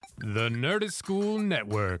The Nerdist School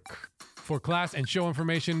Network. For class and show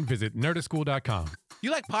information, visit nerdistschool.com. You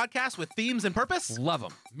like podcasts with themes and purpose? Love them.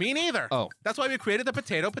 Me neither. Oh. That's why we created the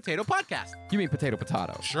Potato Podcast. You mean potato?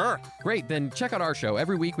 Sure. Great, then check out our show.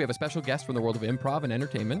 Every week we have a special guest from the world of improv and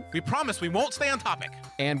entertainment. We promise we won't stay on topic.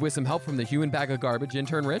 And with some help from the human bag of garbage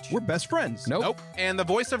intern Rich. We're best friends. Nope. And the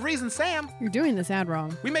voice of reason, Sam. You're doing this ad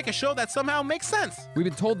wrong. We make a show that somehow makes sense. We've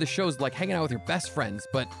been told the show's like hanging out with your best friends,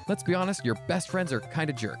 but let's be honest, your best friends are kind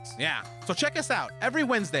of jerks. Yeah. So check us out every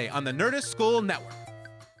Wednesday on the Nerdist School Network.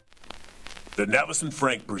 The Navis and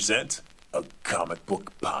Frank present a comic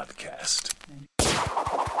book podcast.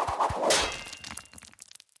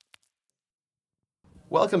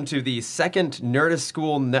 Welcome to the second Nerdist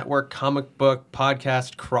School Network comic book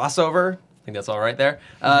podcast crossover. I think that's all right there.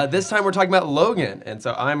 This time we're talking about Logan. And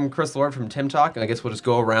so I'm Chris Lord from Tim Talk, and I guess we'll just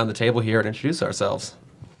go around the table here and introduce ourselves.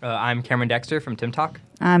 I'm Cameron Dexter from Tim Talk.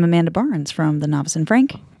 I'm Amanda Barnes from The Novice and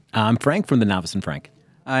Frank. I'm Frank from The Novice and Frank.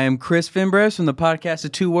 I am Chris Fimbres from the podcast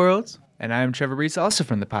of Two Worlds. And I'm Trevor Reese, also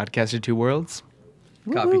from the podcast of Two Worlds.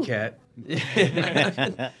 Copycat.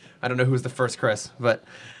 I don't know who's the first Chris, but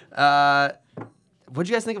what'd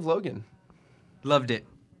you guys think of Logan? Loved it.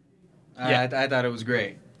 Yeah. I thought it was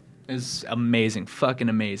great. It's amazing, fucking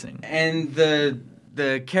amazing. And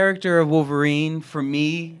the character of Wolverine, for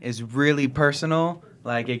me, is really personal.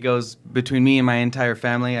 Like, it goes between me and my entire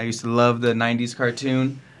family. I used to love the 90s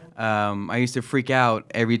cartoon. I used to freak out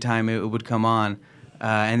every time it would come on.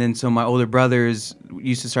 And then so my older brothers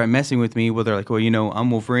used to start messing with me where they're like, well, you know, I'm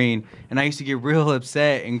Wolverine. And I used to get real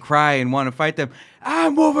upset and cry and want to fight them.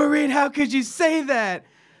 I'm Wolverine. How could you say that?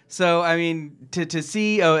 So, I mean, to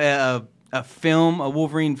see a film, a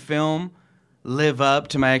Wolverine film, live up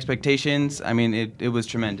to my expectations, I mean, it was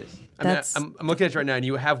tremendous. I'm looking at you right now, and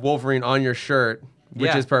you have Wolverine on your shirt,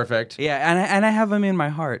 which is perfect. Yeah, and I have him in my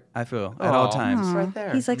heart, I feel, at all times. Aww, right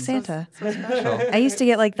there. He's like Santa. So special. I used to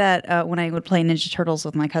get like that when I would play Ninja Turtles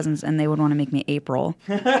with my cousins, and they would want to make me April.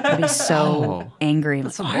 I'd be so angry.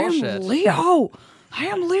 That's Like, some I am bullshit. Leo. I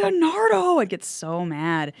am Leonardo. I'd get so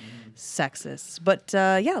mad. Sexist. But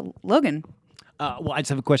yeah, Logan. Well, I just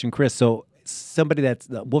have a question, Chris. So somebody that's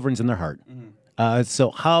Wolverine's in their heart.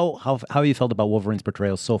 So how you felt about Wolverine's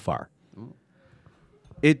portrayal so far?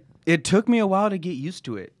 It took me a while to get used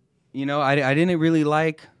to it. You know, I didn't really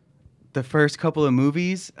like the first couple of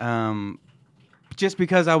movies, just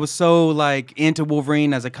because I was so like into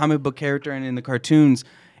Wolverine as a comic book character and in the cartoons.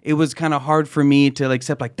 It was kind of hard for me to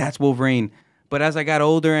accept like that's Wolverine. But as I got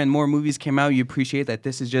older and more movies came out, you appreciate that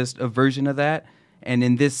this is just a version of that. And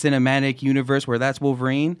in this cinematic universe where that's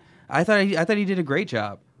Wolverine, I thought he did a great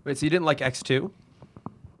job. Wait, so you didn't like X2?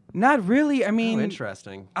 Not really. I mean,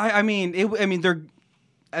 interesting. I mean, they're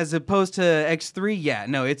as opposed to X3. Yeah,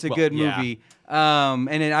 no, it's a good movie.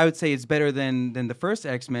 And I would say it's better than the first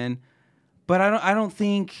X-Men. But I don't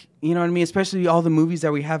think, you know what I mean. Especially all the movies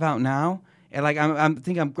that we have out now. And like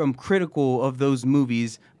I'm critical of those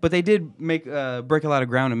movies, but they did make break a lot of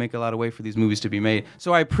ground and make a lot of way for these movies to be made.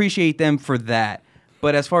 So I appreciate them for that.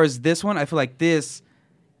 But as far as this one, I feel like this,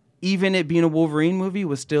 even it being a Wolverine movie,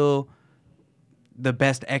 was still the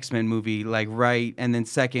best X-Men movie, like right, and then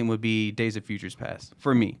second would be Days of Futures Past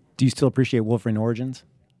for me. Do you still appreciate Wolverine Origins?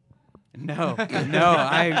 No,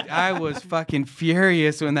 I was fucking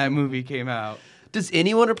furious when that movie came out. Does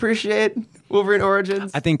anyone appreciate Wolverine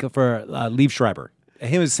Origins? I think for Liev Schreiber.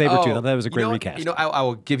 Him as Sabretooth, I thought that was a great recast. You know, I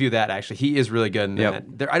will give you that, actually. He is really good in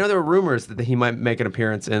that. I know there were rumors that he might make an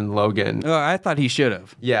appearance in Logan. Oh, I thought he should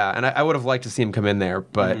have. Yeah, and I would have liked to see him come in there,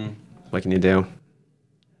 but what can you do?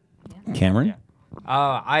 Cameron? Yeah.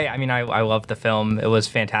 I loved the film. It was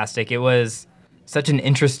fantastic. It was such an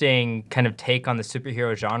interesting kind of take on the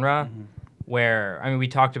superhero genre where, I mean, we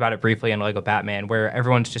talked about it briefly in Lego Batman, where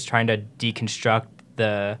everyone's just trying to deconstruct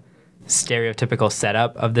the stereotypical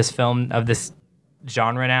setup of this film, of this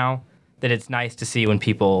genre now, that it's nice to see when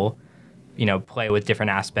people, you know, play with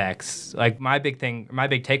different aspects. Like my big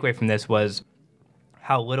takeaway from this was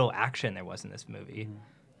how little action there was in this movie.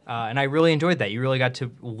 And I really enjoyed that. You really got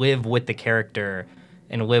to live with the character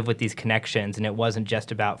and live with these connections, and it wasn't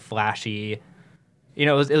just about flashy. You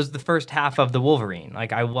know, it was the first half of the Wolverine.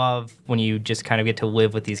 Like, I love when you just kind of get to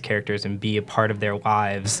live with these characters and be a part of their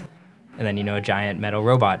lives, and then, you know, a giant metal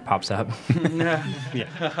robot pops up.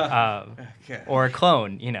 Or a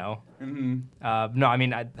clone, you know. No, I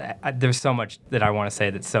mean, there's so much that I want to say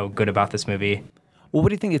that's so good about this movie. Well, what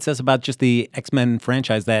do you think it says about just the X-Men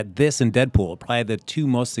franchise that this and Deadpool are probably the two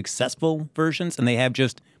most successful versions, and they have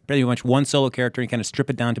just pretty much one solo character and kind of strip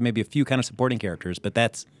it down to maybe a few kind of supporting characters, but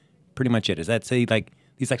that's pretty much it. Is that, say, like,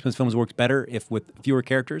 these X-Men films worked better if with fewer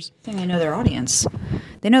characters? I think they know their audience.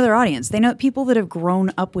 They know their audience. They know people that have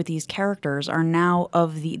grown up with these characters are now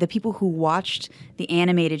of the people who watched the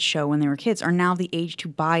animated show when they were kids are now the age to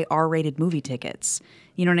buy R-rated movie tickets.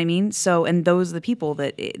 You know what I mean? So, and those are the people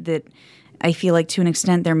that I feel like to an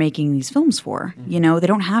extent they're making these films for. You know, they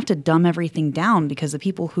don't have to dumb everything down because the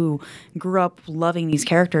people who grew up loving these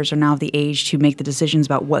characters are now of the age to make the decisions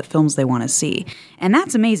about what films they want to see. And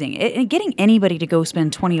that's amazing. And getting anybody to go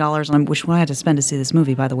spend $20 on, which I had to spend to see this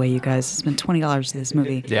movie, by the way, you guys, spend $20 to see this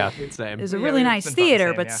movie. Yeah, same. It was a really nice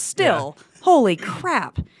theater, but still, holy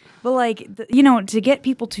crap. But like, you know, to get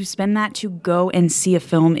people to spend that to go and see a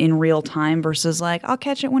film in real time versus like, I'll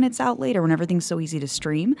catch it when it's out later when everything's so easy to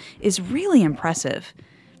stream is really impressive.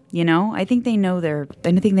 You know, I think they know their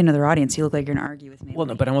audience. You look like you're gonna argue with me. Well,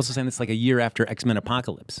 no, but I'm also saying it's like a year after X-Men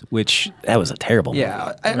Apocalypse, which that was a terrible movie.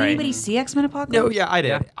 Yeah. Did anybody see X-Men Apocalypse? No, yeah, I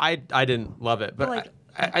did. I didn't love it, but Like-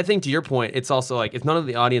 I think to your point, it's also like it's none of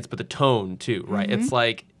the audience, but the tone too, right? It's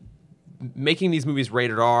like making these movies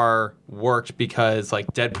rated R worked because like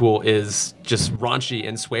Deadpool is just raunchy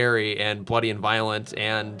and sweary and bloody and violent,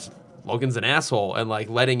 and Logan's an asshole, and like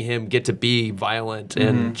letting him get to be violent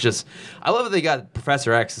and just I love that they got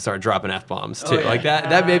Professor X to start dropping F-bombs too. Like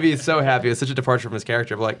that made me so happy. It's such a departure from his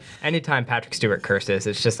character. But like Anytime Patrick Stewart curses,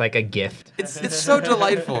 it's just like a gift. it's so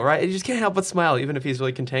delightful, right? You just can't help but smile even if he's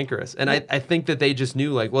really cantankerous. And I think that they just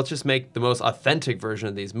knew like, let's just make the most authentic version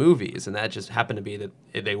of these movies, and that just happened to be that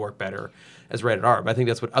they work better as rated R. But I think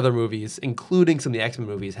that's what other movies, including some of the X-Men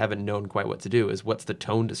movies, haven't known quite what to do, is what's the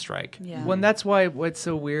tone to strike. Yeah. Well, and that's why what's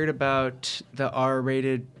so weird about the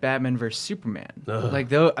R-rated Batman vs Superman. Like,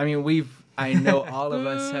 though, I mean, I know all of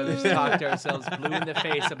us have talked ourselves blue in the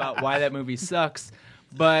face about why that movie sucks,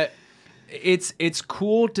 but it's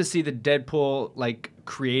cool to see that Deadpool like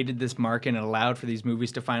created this market and allowed for these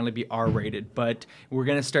movies to finally be R-rated. But we're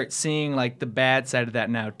gonna start seeing like the bad side of that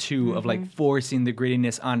now too, of like forcing the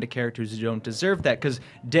grittiness onto characters who don't deserve that. Because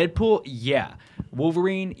Deadpool, yeah,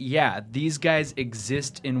 Wolverine, yeah, these guys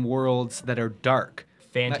exist in worlds that are dark.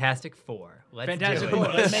 Fantastic Four. Fantastic do it.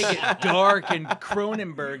 Four. Let's make it dark and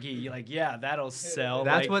Cronenberg-y. Like, yeah, that'll sell.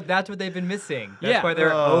 That's like, what they've been missing. That's Yeah. why they're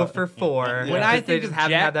 0 for 4. When I They think just of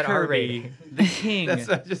haven't Jack had that R Kirby, rating. the king,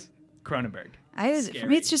 just Cronenberg. For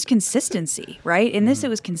me, it's just consistency, right? In this, it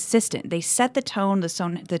was consistent. They set the tone.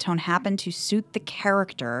 The tone happened to suit the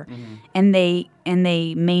character, and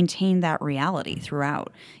they maintained that reality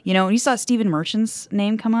throughout. You know, when you saw Stephen Merchant's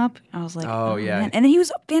name come up, I was like, Oh, yeah. man. And then he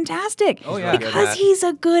was fantastic. Oh, yeah. Because he's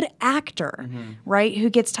a good actor, right? Who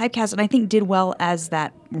gets typecast, and I think did well as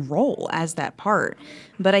that role, as that part.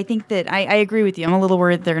 But I think that I agree with you. I'm a little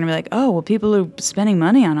worried they're going to be like, oh, well, people are spending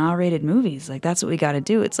money on R-rated movies. Like, that's what we got to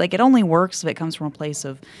do. It's like it only works if it comes from a place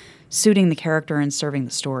of suiting the character and serving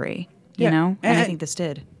the story, you know? And I think this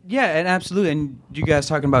did. Yeah, and absolutely. And you guys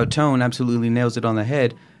talking about tone absolutely nails it on the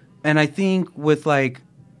head. And I think with like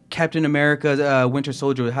Captain America, Winter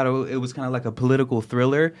Soldier, it was kind of like a political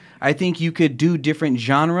thriller. I think you could do different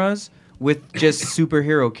genres with just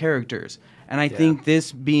superhero characters. And I think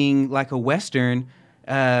this being like a Western,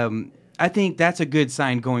 I think that's a good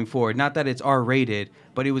sign going forward. Not that it's R-rated,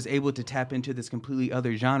 but it was able to tap into this completely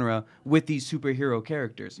other genre with these superhero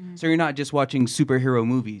characters. So you're not just watching superhero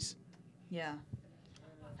movies. Yeah.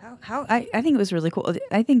 I think it was really cool.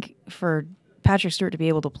 I think for Patrick Stewart to be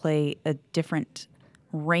able to play a different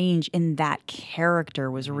range in that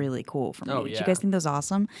character was really cool for me. Oh, Did yeah. you guys think that was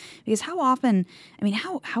awesome? Because how often, I mean,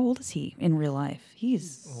 how old is he in real life?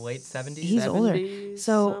 He's Late 70s? He's older. 70s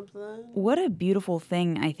So something? what a beautiful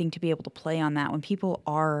thing, I think, to be able to play on that when people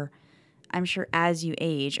are, I'm sure as you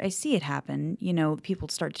age, I see it happen, you know, people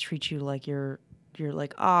start to treat you like you're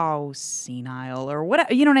like, oh, senile or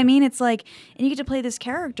whatever. You know what I mean? It's like, and you get to play this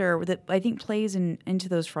character that I think plays into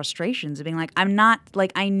those frustrations of being like, I'm not,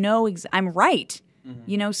 like, I know, I'm right.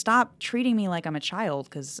 You know, stop treating me like I'm a child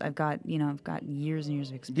because I've got years and years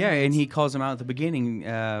of experience. Yeah, and he calls him out at the beginning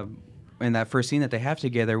in that first scene that they have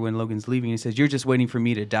together when Logan's leaving. He says, "You're just waiting for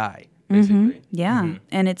me to die," basically. Yeah,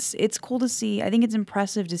 and it's cool to see. I think it's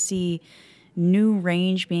impressive to see new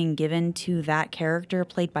range being given to that character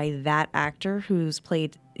played by that actor who's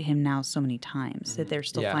played him now so many times that they're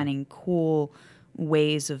still finding cool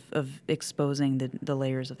ways of exposing the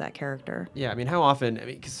layers of that character. Yeah, I mean, how often? I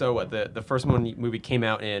mean, so what? The first movie came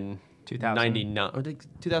out in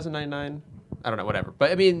 2099. I don't know, whatever.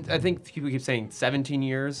 But I mean, I think people keep saying 17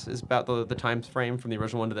 years is about the time frame from the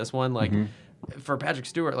original one to this one. Like, for Patrick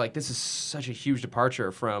Stewart, like this is such a huge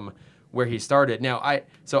departure from where he started. Now,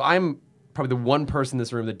 I'm probably the one person in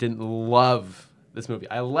this room that didn't love this movie.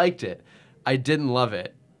 I liked it. I didn't love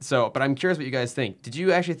it. So, but I'm curious what you guys think. Did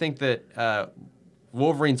you actually think that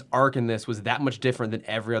Wolverine's arc in this was that much different than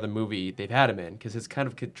every other movie they've had him in, because his kind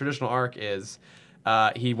of traditional arc is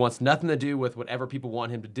he wants nothing to do with whatever people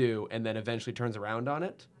want him to do, and then eventually turns around on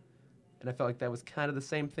it. And I felt like that was kind of the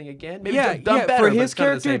same thing again. Maybe done better, for but his it's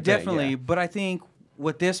kind of the character, same thing, definitely. yeah. But I think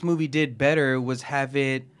what this movie did better was have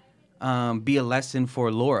it be a lesson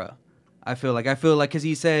for Laura. I feel like because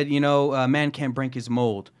he said, a man can't break his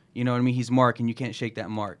mold. You know what I mean? He's Mark, and you can't shake that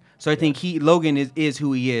mark. So I think Logan is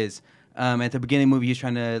who he is. At the beginning of the movie, he's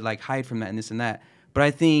trying to like hide from that and this and that. But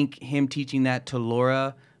I think him teaching that to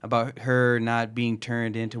Laura about her not being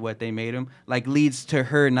turned into what they made him, like leads to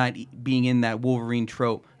her not being in that Wolverine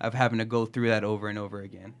trope of having to go through that over and over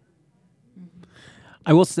again.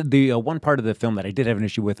 I will say the one part of the film that I did have an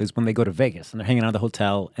issue with is when they go to Vegas and they're hanging out at the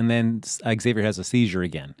hotel, and then Xavier has a seizure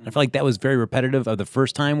again. I feel like that was very repetitive of the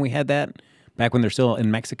first time we had that, back when they're still in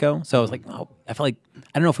Mexico. So I was like, I feel like,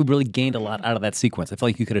 I don't know if we really gained a lot out of that sequence. I feel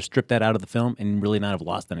like you could have stripped that out of the film and really not have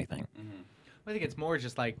lost anything. I think it's more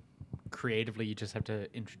just like creatively, you just have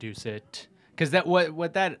to introduce it. Because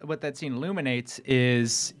what that scene illuminates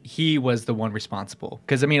is he was the one responsible.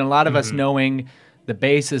 Because, I mean, a lot of us knowing the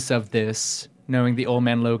basis of this, knowing the Old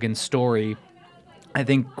Man Logan story, I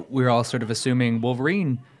think we're all sort of assuming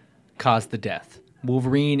Wolverine caused the death.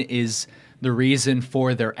 Wolverine is the reason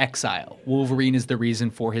for their exile. Wolverine is the reason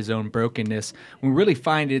for his own brokenness. We really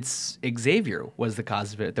find it's Xavier was the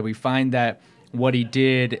cause of it. That we find that what he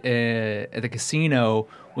did at the casino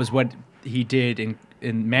was what he did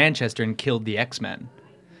in Manchester and killed the X-Men.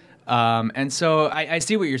 And so I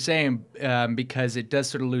see what you're saying because it does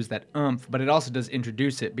sort of lose that oomph, but it also does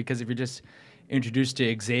introduce it, because if you're just introduced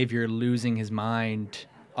to Xavier losing his mind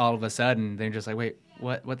all of a sudden, then you're just like, wait,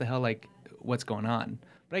 what the hell, like, what's going on?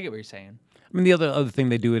 But I get what you're saying. I mean, the other thing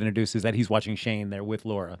they do introduce is that he's watching Shane there with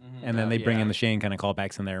Laura, and then they bring in the Shane kind of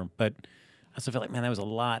callbacks in there. But I also feel like, man, that was a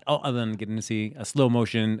lot. Oh, other than getting to see a slow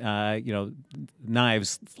motion,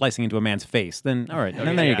 knives slicing into a man's face. Then all right,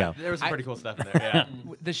 then there you go. There was some pretty cool stuff in there. Yeah.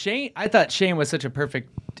 The Shane, I thought Shane was such a perfect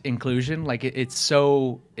inclusion. Like it is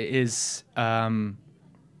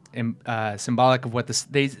symbolic of what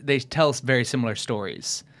they tell us very similar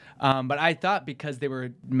stories. But I thought because they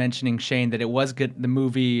were mentioning Shane that it was good, the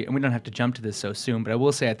movie, and we don't have to jump to this so soon, but I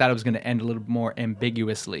will say I thought it was going to end a little more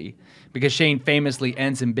ambiguously, because Shane famously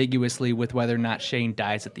ends ambiguously with whether or not Shane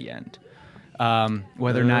dies at the end.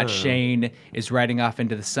 Whether or not Shane is riding off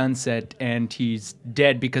into the sunset and he's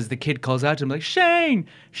dead because the kid calls out to him like, Shane,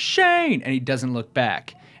 Shane, and he doesn't look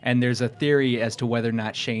back. And there's a theory as to whether or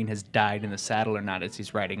not Shane has died in the saddle or not as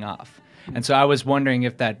he's riding off. And so I was wondering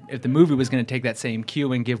if the movie was going to take that same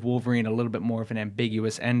cue and give Wolverine a little bit more of an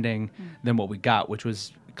ambiguous ending than what we got, which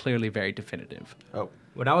was clearly very definitive. Oh.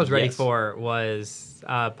 What I was ready for was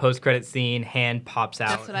post-credit scene, hand pops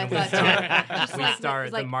out. That's what I thought too. Just We like,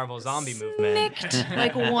 start like the Marvel zombie movement.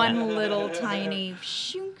 like one little tiny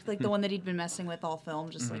shunk, like the one that he'd been messing with all film,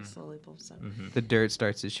 just like slowly pulls up. The dirt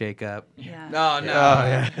starts to shake up. Yeah. Oh,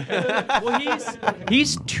 no. Well,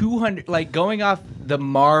 he's 200, like going off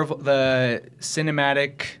the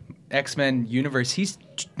cinematic X-Men universe, he's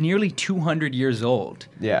nearly 200 years old.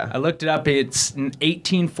 Yeah. I looked it up. It's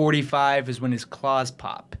 1845 is when his claws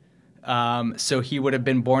pop. So he would have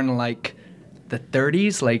been born in like the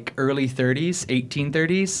 30s, like early 30s,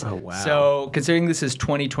 1830s. Oh, wow. So considering this is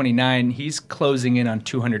 2029, he's closing in on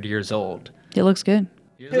 200 years old. It looks good.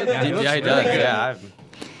 Yeah, he does. Yeah.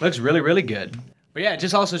 Looks really, really good. But yeah, it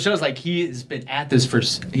just also shows like he's been at this for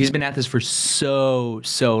so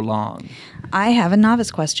long. I have a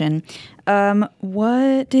novice question.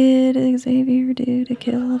 What did Xavier do to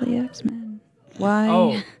kill the X-Men? Why?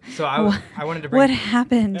 Oh, so I wanted to bring... What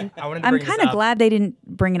happened? I wanted to I'm bring this kind of up. glad they didn't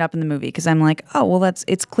bring it up in the movie, because I'm like, oh, well,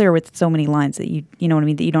 it's clear with so many lines that you know what I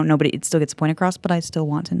mean, that you don't know, but it still gets the point across. But I still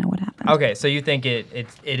want to know what happened. Okay, so you think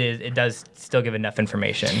it does still give enough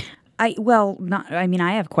information? I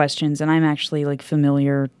have questions, and I'm actually like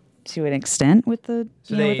familiar to an extent with the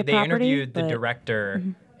So with the they property, interviewed the but- director,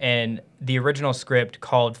 and the original script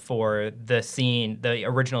called for the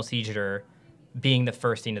original seizure being the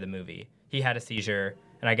first scene of the movie. He had a seizure,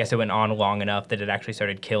 and I guess it went on long enough that it actually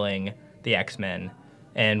started killing the X-Men.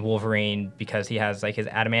 And Wolverine, because he has like his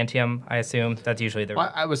adamantium, I assume that's usually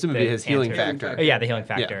I would assume it'd be his healing factor. Yeah, the healing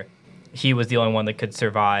factor. He was the only one that could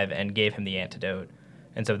survive and gave him the antidote.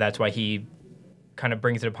 And so that's why he kind of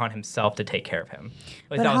brings it upon himself to take care of him.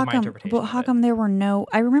 At least that was my interpretation. But how come there were no?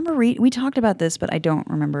 I remember we talked about this, but I don't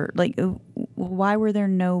remember. Like, why were there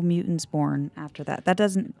no mutants born after that? That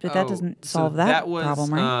doesn't solve that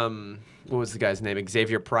problem, right? What was the guy's name?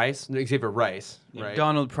 Xavier Rice, right?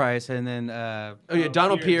 Donald Price, and then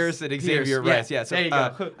Donald Pierce and Xavier Pierce. Rice. Yeah. So there you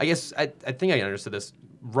go. I guess I think I understood this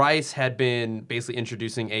Rice had been basically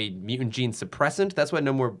introducing a mutant gene suppressant. That's why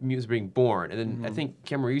no more mutants were being born. And then I think,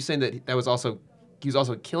 Cameron, were you saying that he was also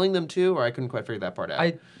killing them too, or I couldn't quite figure that part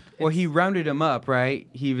out? Well, he rounded them up, right?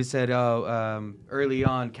 He even said, early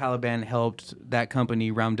on, Caliban helped that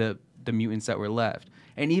company round up the mutants that were left.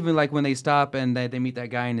 And even like when they stop and they meet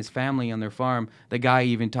that guy and his family on their farm, the guy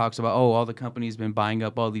even talks about, all the company's been buying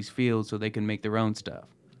up all these fields so they can make their own stuff.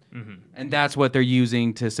 Mm-hmm. And that's what they're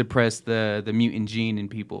using to suppress the mutant gene in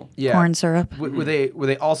people. Yeah. Corn syrup. Were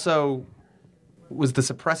they also... Was the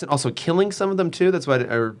suppressant also killing some of them too? That's why,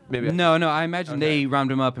 or maybe... No, I imagine they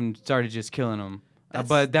rounded them up and started just killing them.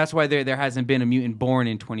 But that's why there hasn't been a mutant born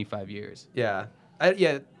in 25 years. Yeah.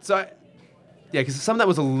 Because some of that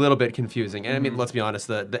was a little bit confusing. And I mean, let's be honest,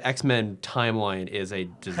 the X-Men timeline is a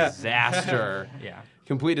disaster. Yeah.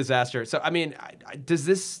 Complete disaster. So, I mean, is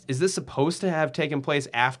this supposed to have taken place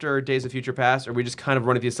after Days of Future Past, or are we just kind of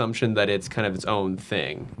running the assumption that it's kind of its own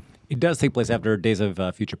thing? It does take place after Days of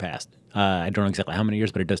Future Past. I don't know exactly how many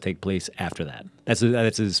years, but it does take place after that. That's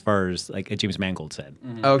as far as like James Mangold said.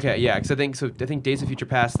 Mm-hmm. Okay, yeah, because I think Days of Future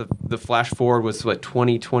Past, the flash forward was what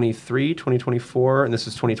 2023, 2024, and this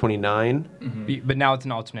is 2029. Mm-hmm. But now it's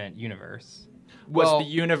an alternate universe. Well, the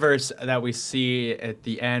universe that we see at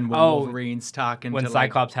the end when Wolverine's talking when to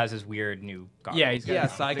Cyclops has his weird new goggles. Yeah, he's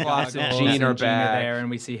got Cyclops and Jean Jean are are back. there, and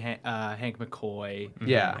we see Hank McCoy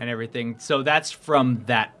Yeah. and everything. So that's from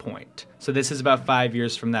that point. So this is about 5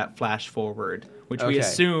 years from that flash forward, which we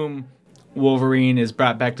assume Wolverine is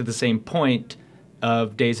brought back to the same point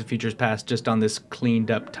of Days of Futures Past, just on this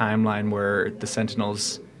cleaned up timeline where the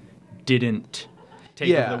Sentinels didn't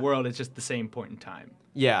take over the world. It's just the same point in time.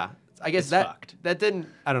 Yeah. I guess It's that fucked. that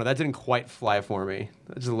didn't quite fly for me.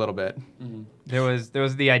 Just a little bit. Mm-hmm. There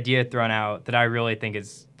was the idea thrown out that I really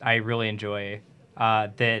enjoy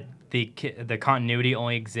that the continuity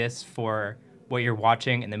only exists for what you're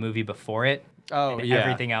watching in the movie before it. Oh, and yeah.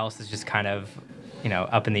 Everything else is just kind of,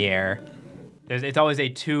 up in the air. It's always a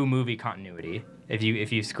 2-movie continuity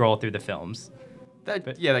if you scroll through the films. That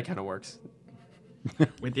kind of works.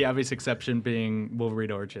 With the obvious exception being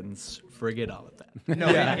Wolverine Origins. Forget all of that. No,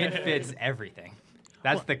 it fits everything.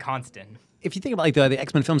 That's the constant. If you think about the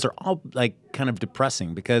X-Men films are all like kind of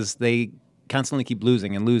depressing because they constantly keep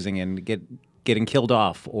losing and getting killed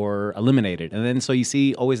off or eliminated. And then so you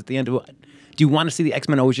see always at the end, do you want to see the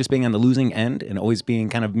X-Men always just being on the losing end and always being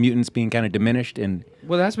kind of mutants being kind of diminished? And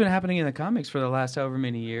well, that's been happening in the comics for the last however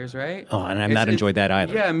many years, right? Oh, and I've not enjoyed that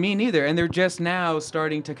either. Yeah, me neither. And they're just now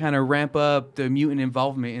starting to kind of ramp up the mutant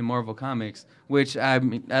involvement in Marvel Comics, which I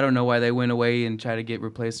don't know why they went away and tried to get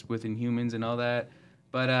replaced with Inhumans and all that.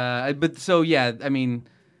 But so yeah, I mean,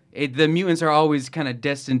 the mutants are always kind of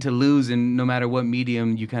destined to lose, and no matter what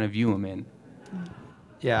medium you kind of view them in.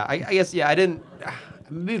 Yeah, I guess I didn't.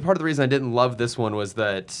 Maybe part of the reason I didn't love this one was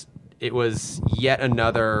that it was yet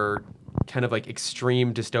another kind of like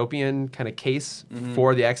extreme dystopian kind of case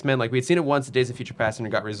for the X-Men. Like we had seen it once in Days of Future Past and it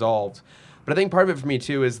got resolved. But I think part of it for me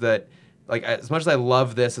too is that like as much as I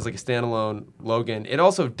love this as like a standalone Logan, it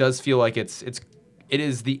also does feel like it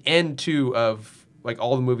is the end too of like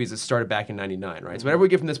all the movies that started back in '99, right? So whatever we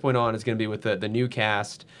get from this point on is going to be with the new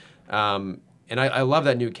cast. And I love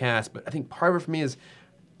that new cast, but I think part of it for me is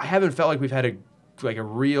I haven't felt like we've had a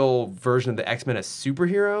real version of the X-Men as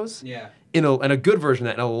superheroes. Yeah. In a good version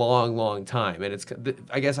of that in a long, long time. And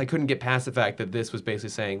I guess I couldn't get past the fact that this was basically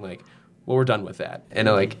saying like, well, we're done with that. And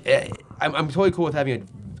I'm totally cool with having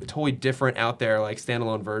a totally different out there like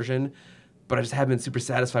standalone version, but I just haven't been super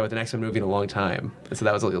satisfied with an X-Men movie in a long time. And so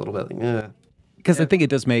that was a little bit like, eh. Because I think it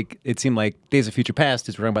does make it seem like Days of Future Past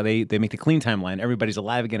is talking about they make the clean timeline, everybody's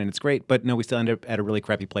alive again and it's great, but no, we still end up at a really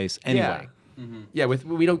crappy place anyway. Yeah. Mm-hmm. Yeah,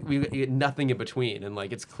 we get nothing in between, and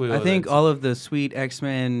like it's clear. I think all of the sweet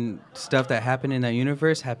X-Men stuff that happened in that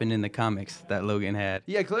universe happened in the comics that Logan had.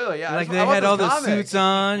 Yeah, clearly, yeah. Like they had all the suits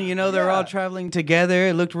on, they're all traveling together.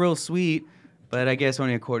 It looked real sweet, but I guess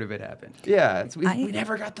only a quarter of it happened. Yeah, we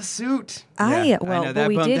never got the suit. I but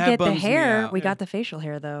we did get the hair. We got the facial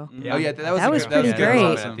hair though. Yeah. Oh yeah, that was pretty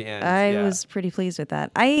great. At the end. I was pretty pleased with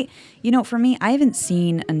that. For me, I haven't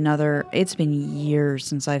seen another. It's been years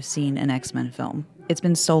since I've seen an X-Men film. It's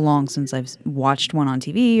been so long since I've watched one on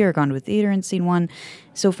TV or gone to a theater and seen one.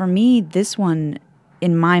 So for me, this one,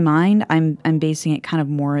 in my mind, I'm basing it kind of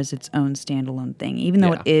more as its own standalone thing, even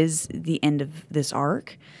though it is the end of this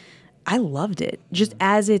arc. I loved it just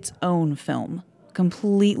as its own film.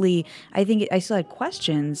 completely. I think I still had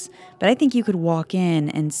questions, but I think you could walk in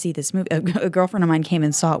and see this movie. A girlfriend of mine came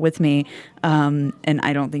and saw it with me, and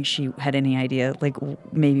I don't think she had any idea, like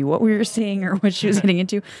maybe what we were seeing or what she was getting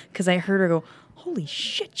into, because I heard her go, "Holy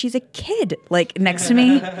shit, she's a kid!" Like next to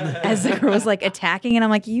me, as the girl was like attacking, and I'm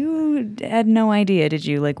like, "You had no idea, did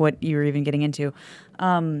you? Like what you were even getting into?"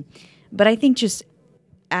 But I think just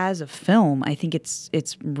as a film, I think it's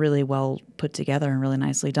really well put together and really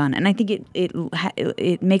nicely done. And I think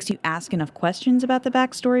it makes you ask enough questions about the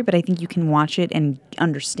backstory, but I think you can watch it and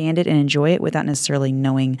understand it and enjoy it without necessarily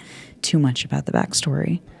knowing too much about the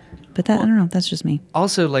backstory. But I don't know, that's just me.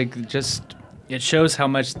 Also, like, just it shows how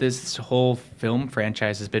much this whole film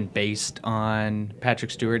franchise has been based on Patrick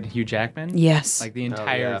Stewart and Hugh Jackman. Yes. Like the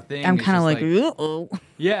entire thing. I'm is kind of just like, uh-oh.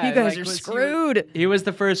 Yeah, You guys like, are was- screwed. He was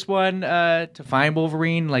the first one to find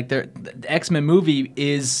Wolverine. Like the X-Men movie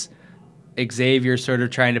is Xavier sort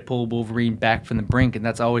of trying to pull Wolverine back from the brink, and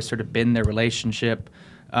that's always sort of been their relationship.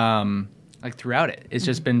 Like throughout it, it's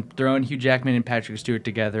just been throwing Hugh Jackman and Patrick Stewart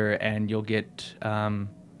together, and you'll get a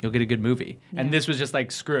good movie. Yeah. And this was just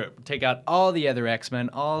like, screw it. Take out all the other X-Men,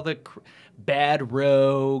 all the bad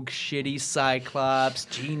Rogue, shitty Cyclops,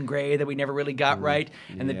 Jean Grey that we never really got right,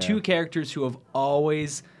 and the two characters who have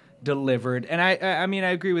always delivered. And I mean, I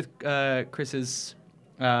agree with Chris's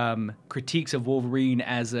critiques of Wolverine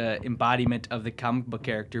as an embodiment of the comic book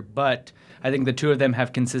character, but I think the two of them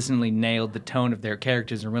have consistently nailed the tone of their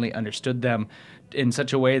characters and really understood them in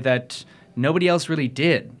such a way that nobody else really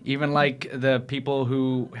did. Even like the people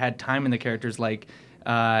who had time in the characters, like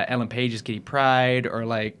Ellen Page's Kitty Pryde, or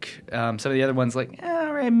like some of the other ones, like,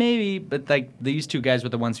 all right, maybe. But like these two guys were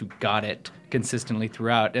the ones who got it consistently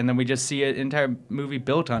throughout. And then we just see an entire movie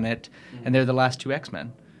built on it, and they're the last two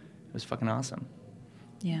X-Men. It was fucking awesome.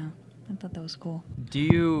 Yeah, I thought that was cool. Do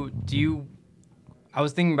you? I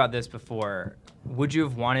was thinking about this before. Would you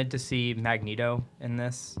have wanted to see Magneto in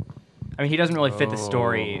this? I mean, he doesn't really fit the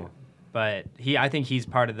story, but I think he's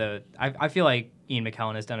part of the. I feel like Ian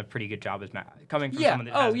McKellen has done a pretty good job as coming from someone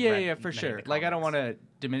that hasn't read for many sure. of the Like, I don't want comics. to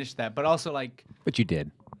diminish that, but also like. But you did.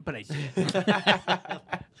 But I did.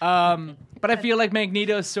 But I feel like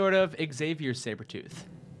Magneto's sort of Xavier's Sabretooth.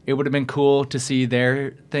 It would have been cool to see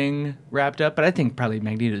their thing wrapped up, but I think probably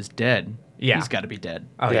Magneto's dead. Yeah. He's got to be dead.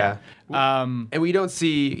 Oh yeah. And we don't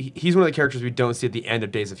see, he's one of the characters we don't see at the end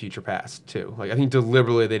of Days of Future Past, too. Like, I think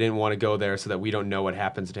deliberately they didn't want to go there so that we don't know what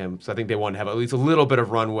happens to him. So I think they want to have at least a little bit of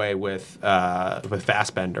runway with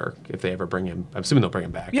Fassbender if they ever bring him. I'm assuming they'll bring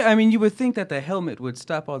him back. Yeah, I mean, you would think that the helmet would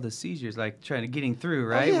stop all the seizures, like trying to getting through,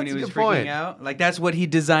 right? yeah, when he that's a was good freaking point. out. Like, that's what he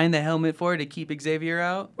designed the helmet for, to keep Xavier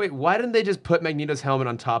out. Wait, why didn't they just put Magneto's helmet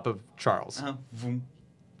on top of Charles? Vroom.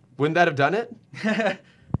 Wouldn't that have done it?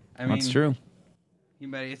 I mean, That's true.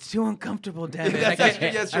 It's too uncomfortable, damn it.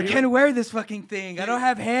 Yes, I can't wear this fucking thing. I don't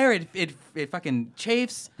have hair. It fucking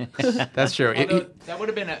chafes. That's true. Although, that would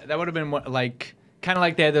have been like kind of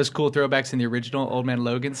like they had those cool throwbacks in the original Old Man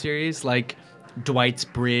Logan series, like Dwight's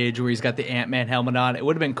bridge where he's got the Ant-Man helmet on. It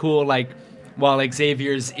would have been cool, like while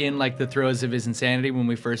Xavier's in like the throes of his insanity when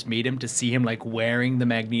we first meet him, to see him like wearing the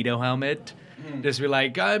Magneto helmet. Just be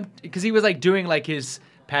like, because he was like doing like his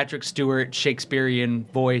Patrick Stewart Shakespearean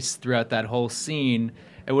voice throughout that whole scene.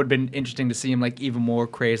 It would have been interesting to see him like even more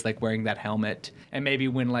crazed, like wearing that helmet, and maybe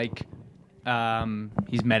when like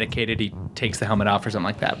he's medicated, he takes the helmet off or something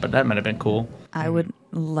like that. But that might have been cool. I would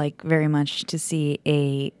like very much to see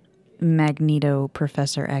a Magneto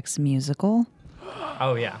Professor X musical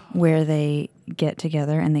Oh yeah. where they get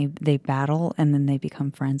together and they battle and then they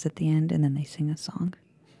become friends at the end and then they sing a song.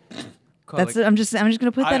 That's I'm just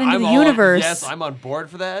gonna put that into the universe. Yes, I'm on board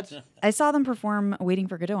for that. I saw them perform "Waiting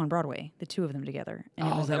for Godot" on Broadway, the two of them together, and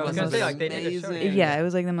it was that like was the most, like they did a show together. yeah, it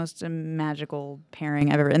was like the most magical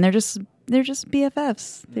pairing I've ever. And they're just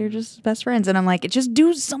BFFs. They're just best friends, and I'm like, just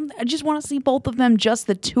do something. I just want to see both of them, just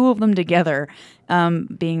the two of them together,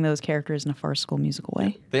 being those characters in a farcical musical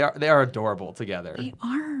way. They are adorable together. They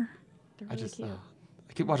are. They're really cute.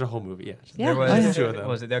 I could watch a whole movie. Yeah, just Yeah. There was, Oh, yeah. two of them.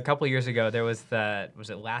 was it there a couple years ago? There was was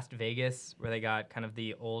it Last Vegas, where they got kind of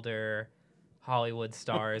the older Hollywood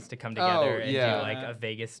stars to come together and yeah. do like a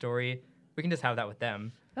Vegas story. We can just have that with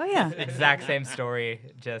them. Oh yeah, Exact same story,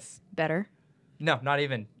 just better. no, not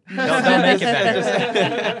even. Don't make it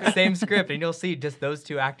better. Just same script, and you'll see just those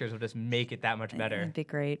two actors will just make it that much better. It'd be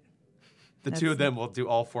great. The two of them will do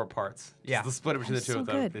all 4 parts. Yeah. Just the split between the That's two so of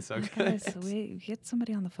them. good. It'd be so Okay, good. so we get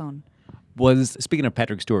somebody on the phone. Speaking of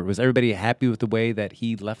Patrick Stewart, was everybody happy with the way that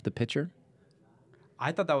he left the picture?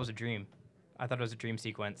 I thought that was a dream. I thought it was a dream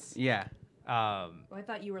sequence. Yeah. I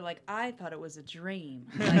thought you were like, I thought it was a dream.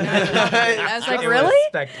 I was like, It really? was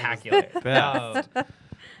spectacular. Yeah.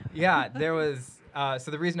 Yeah, there was.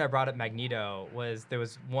 So the reason I brought up Magneto was there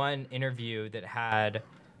was one interview that had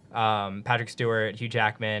Patrick Stewart, Hugh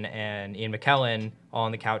Jackman, and Ian McKellen all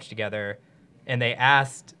on the couch together, and they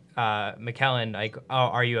asked McKellen like, "Oh,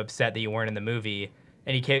 are you upset that you weren't in the movie?"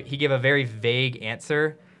 And he gave a very vague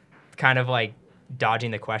answer, kind of like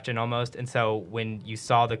dodging the question almost. And so when you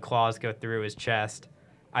saw the claws go through his chest,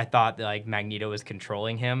 I thought that like Magneto was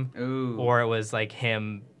controlling him, or it was like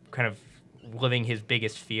him kind of living his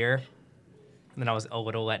biggest fear. And then I was a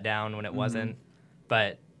little let down when it wasn't.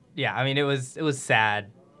 But yeah, I mean, it was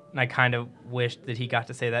sad, and I kind of wished that he got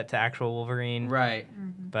to say that to actual Wolverine. Right.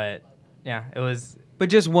 But yeah, it was. But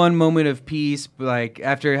just one moment of peace, like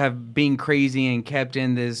after being crazy and kept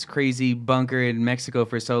in this crazy bunker in Mexico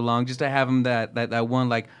for so long, just to have him that one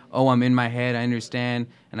like, oh, I'm in my head, I understand,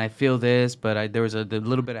 and I feel this, but there was a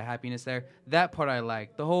little bit of happiness there. That part I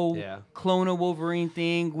like. The whole clone of Wolverine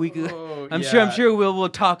thing, we could, I'm sure we'll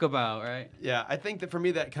talk about, right? Yeah, I think that for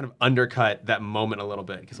me that kind of undercut that moment a little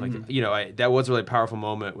bit because that was a really powerful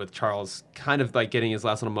moment with Charles kind of like getting his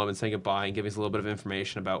last little moment, saying goodbye and giving us a little bit of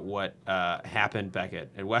information about what happened back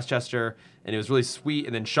at Westchester, and it was really sweet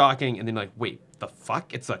and then shocking, and then like, wait, the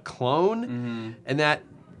fuck? It's a clone? And that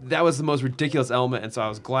was the most ridiculous element, and so I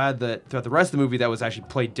was glad that throughout the rest of the movie that was actually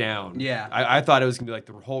played down. Yeah. I thought it was going to be like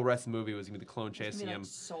the whole rest of the movie was going to be the clone chasing him.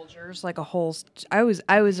 Soldiers, like a whole... I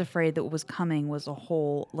was afraid that what was coming was a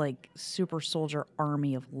whole like super soldier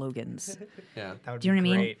army of Logans. Yeah. That would Do you know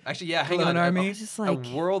what I mean? Actually, yeah, hang on. Army? Just like...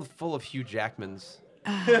 A world full of Hugh Jackmans.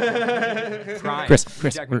 Chris.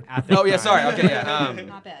 Oh yeah, sorry. Okay, yeah.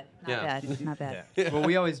 Not bad. Not bad. Well,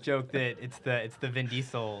 we always joke that it's the Vin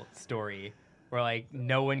Diesel story, where like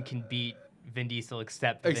no one can beat Vin Diesel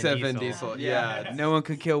except Vin Diesel. Yeah. No one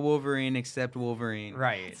could kill Wolverine except Wolverine.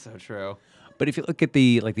 Right. That's so true. But if you look at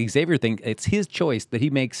the Xavier thing, it's his choice that he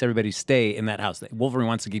makes everybody stay in that house. Wolverine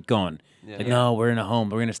wants to keep going. Yeah. Like, no, we're in a home.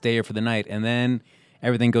 We're going to stay here for the night. And then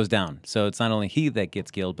everything goes down. So it's not only he that gets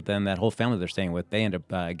killed, but then that whole family they're staying with, they end up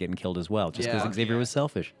getting killed as well, just because Xavier was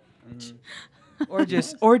selfish. Or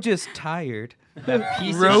just tired.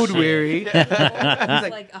 Road weary. He's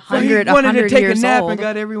like 100 wanted to take a nap old. and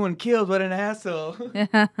got everyone killed. What an asshole.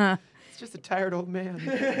 It's just a tired old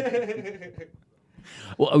man.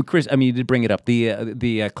 Well, Chris, I mean, you did bring it up,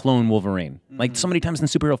 the clone Wolverine. Like so many times in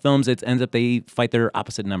superhero films, it ends up they fight their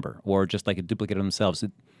opposite number or just like a duplicate of themselves.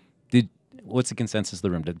 What's the consensus of the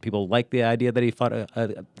room? Did people like the idea that he fought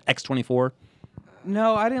a X-24?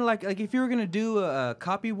 No, I didn't like if you were gonna do a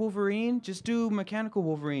copy Wolverine, just do mechanical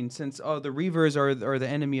Wolverine, since the Reavers are the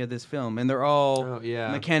enemy of this film, and they're all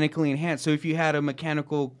mechanically enhanced. So if you had a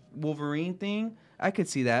mechanical Wolverine thing, I could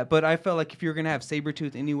see that. But I felt like if you were gonna have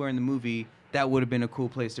Sabretooth anywhere in the movie, that would have been a cool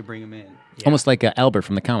place to bring him in. Yeah. Almost like Albert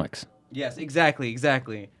from the comics. Yes,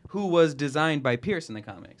 exactly. Who was designed by Pierce in the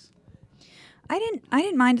comics. I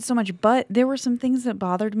didn't mind it so much, but there were some things that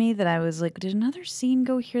bothered me that I was like, did another scene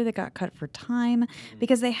go here that got cut for time?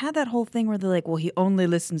 Because they had that whole thing where they're like, well, he only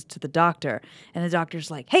listens to the doctor. And the doctor's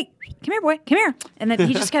like, hey, come here, boy, come here. And then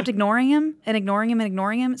he just kept ignoring him.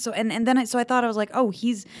 So so I thought, I was like, oh,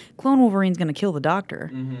 Clone Wolverine's going to kill the doctor.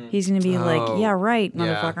 He's going to be like, yeah, right,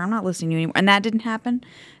 motherfucker, I'm not listening to you anymore. And that didn't happen.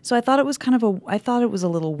 So I thought it was a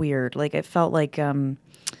little weird. Like, it felt like...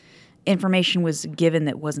 information was given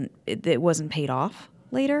that wasn't paid off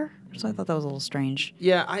later, so I thought that was a little strange.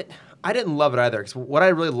 Yeah, I didn't love it either, because what I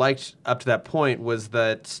really liked up to that point was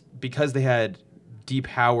that because they had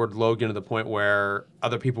depowered Logan to the point where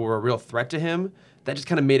other people were a real threat to him, that just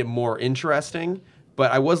kind of made it more interesting.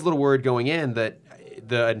 But I was a little worried going in that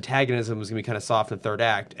the antagonism was going to be kind of soft in the third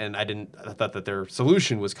act, and I thought that their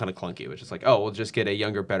solution was kind of clunky, which is like, oh, we'll just get a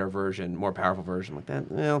younger, better version, more powerful version like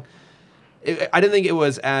that. Well, I didn't think it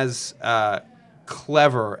was as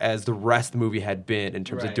clever as the rest of the movie had been in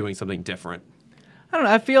terms of doing something different. I don't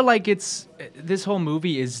know. I feel like this whole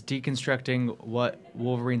movie is deconstructing what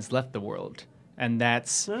Wolverine's left the world, and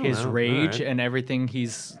that's his rage and everything.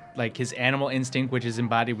 He's like his animal instinct, which is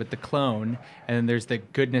embodied with the clone, and then there's the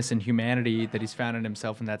goodness and humanity that he's found in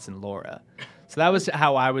himself, and that's in Laura. So that was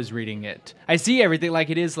how I was reading it. I see everything like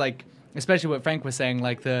it is, like especially what Frank was saying,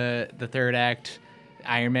 like the third act.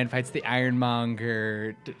 Iron Man fights the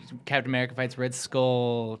Ironmonger, Captain America fights Red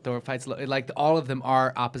Skull, Thor fights... Like, all of them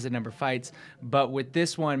are opposite number fights. But with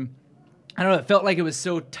this one, I don't know, it felt like it was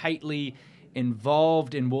so tightly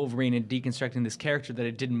involved in Wolverine and deconstructing this character that I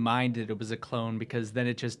didn't mind that it was a clone, because then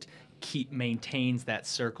it just maintains that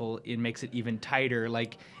circle. It makes it even tighter.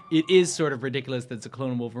 Like, it is sort of ridiculous that it's a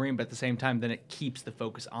clone of Wolverine, but at the same time, then it keeps the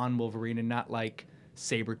focus on Wolverine and not, like,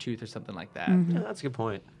 Sabretooth or something like that. Yeah, that's a good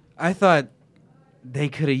point. I thought... they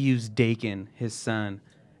could have used Dakin, his son,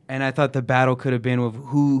 And I thought the battle could have been with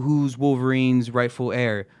who's Wolverine's rightful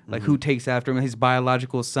heir, like who takes after him, his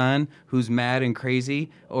biological son, who's mad and crazy,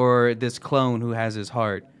 or this clone who has his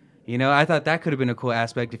heart. You know, I thought that could have been a cool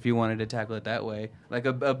aspect if you wanted to tackle it that way, like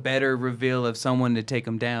a better reveal of someone to take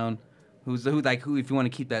him down, who if you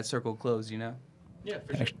want to keep that circle closed, you know. Yeah,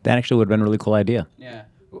 for sure. That actually would have been a really cool idea. Yeah.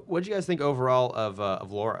 What did you guys think overall of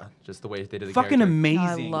Laura? Just the way they did the Fucking character?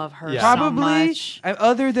 amazing. I love her Yeah. so Probably, much.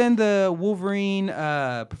 other than the Wolverine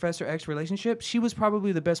Professor X relationship, she was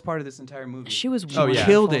probably the best part of this entire movie. She was Oh, yeah. wonderful.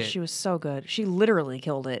 Killed it. She was so good. She literally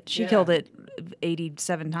killed it. She killed it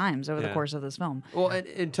 87 times over the Yeah. course of this film. Well,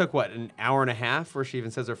 it took what, an hour and a half where she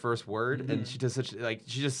even says her first word, and she does such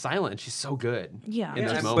she's just silent. She's so good. Yeah. in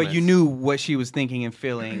those But moments. you knew what she was thinking and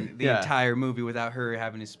feeling the Yeah. entire movie without her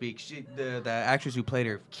having to speak. The actress who played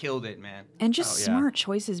her killed it, man. And just yeah. smart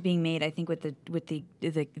choices being made, I think, with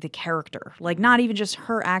the character. Like not even just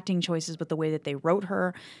her acting choices, but the way that they wrote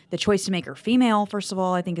her. The choice to make her female, first of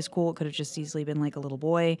all, I think is cool. It could have just easily been like a little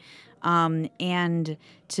boy. And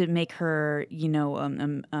to make her,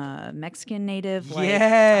 Mexican native. Like,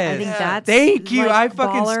 Yes. I think that's Thank you. like, I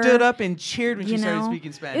fucking baller, stood up and cheered when she you started know?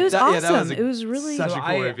 speaking Spanish. It was That- yeah, that awesome. was It was really such a cool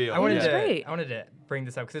I reveal. wanted Yeah. to Great. I wanted to bring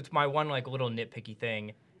this up because it's my one like little nitpicky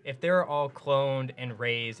thing. If they're all cloned and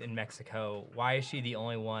raised in Mexico, why is she the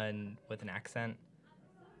only one with an accent?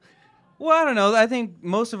 Well, I don't know. I think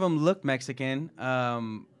most of them look Mexican.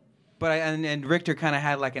 But and Richter kind of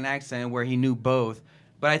had like an accent where he knew both.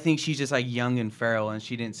 But I think she's just like young and feral, and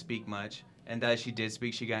she didn't speak much. And that she did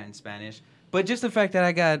speak, she got in Spanish. But just the fact that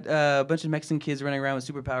I got a bunch of Mexican kids running around with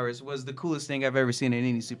superpowers was the coolest thing I've ever seen in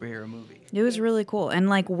any superhero movie. It was really cool. And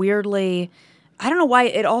like weirdly, I don't know why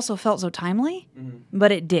it also felt so timely,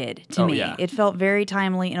 but it did to Oh, me. yeah. It felt very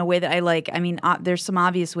timely in a way that I like. I mean, there's some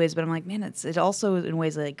obvious ways, but I'm like, man, it also in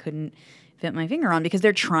ways that I couldn't fit my finger on because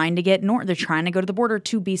they're trying to get north. They're trying to go to the border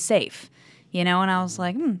to be safe, And I was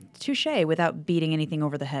like, touche, without beating anything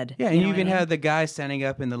over the head. Yeah, and You you know even what I mean? had the guy standing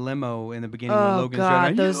up in the limo in the beginning when Oh Logan's God,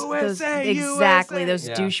 driving. those USA! exactly those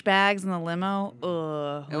Yeah. douchebags in the limo.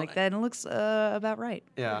 Ugh, like that looks about right.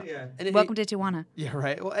 Yeah. Yeah. And Welcome to Tijuana. Yeah,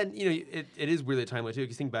 right. Well, and it is really timely too.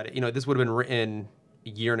 Because think about it. This would have been written a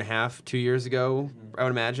year and a half, 2 years ago. I would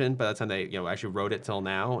imagine. By the time they actually wrote it till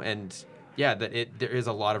now, and yeah, there is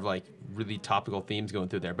a lot of like really topical themes going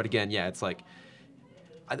through there. But again, yeah, it's like.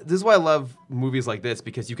 This is why I love movies like this,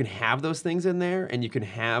 because you can have those things in there and you can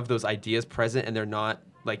have those ideas present and they're not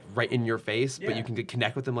like right in your face, but you can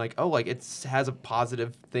connect with them like, oh, like it has a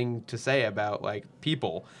positive thing to say about like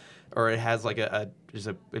people, or it has like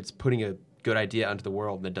it's putting a good idea onto the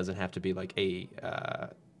world, and it doesn't have to be like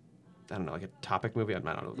I don't know, like a topic movie. I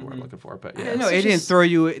don't know the word I'm looking for, but yeah. No, it didn't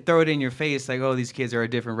throw it in your face like, oh, these kids are a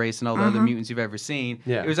different race than all the other mutants you've ever seen.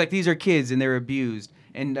 Yeah. It was like, these are kids and they're abused.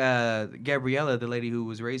 And Gabriella, the lady who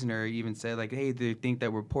was raising her, even said like, hey, they think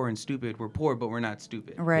that we're poor and stupid. We're poor, but we're not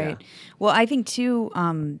stupid. Right. Well, I think too.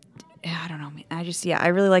 I don't know. I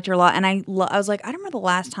really liked her a lot, and I was like, I don't remember the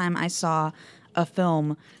last time I saw a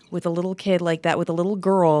film with a little kid like that, with a little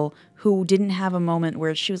girl who didn't have a moment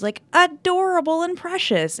where she was like adorable and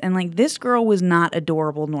precious, and like this girl was not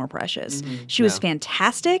adorable nor precious. She was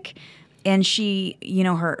fantastic. And she,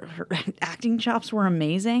 her acting chops were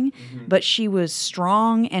amazing, but she was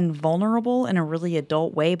strong and vulnerable in a really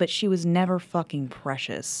adult way, but she was never fucking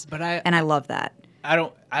precious. But I love that.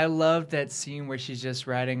 I love that scene where she's just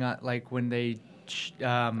riding on, like when they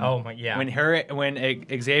Oh my, yeah.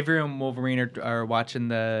 when Xavier and Wolverine are watching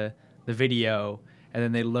the video, and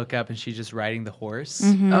then they look up and she's just riding the horse.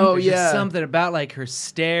 Oh, There's yeah. just something about like her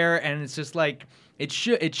stare, and it's just like it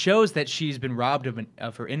shows that she's been robbed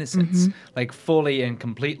of her innocence, like fully and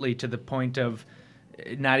completely, to the point of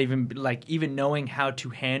not even knowing how to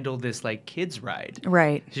handle this like kids ride.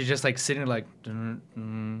 Right. She's just like sitting like,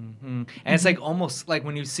 and it's like almost like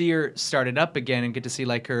when you see her start it up again and get to see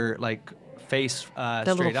like her like face The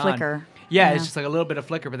straight little on. flicker. Yeah, Yeah. it's just like a little bit of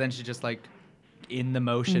flicker, but then she's just like in the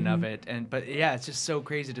motion of it, but yeah, it's just so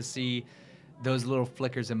crazy to see those little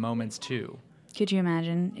flickers and moments too. Could you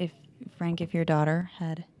imagine if your daughter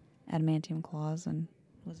had adamantium claws and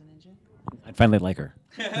was a ninja? I'd finally like her.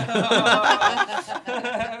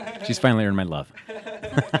 She's finally earned my love.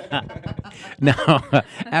 Now,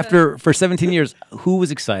 for 17 years, who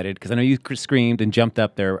was excited? Because I know you screamed and jumped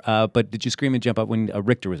up there, but did you scream and jump up when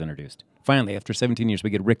Richter was introduced? Finally, after 17 years,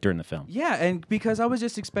 we get Richter in the film. Yeah, and because I was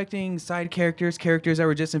just expecting side characters that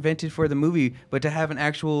were just invented for the movie, but to have an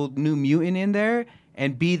actual new mutant in there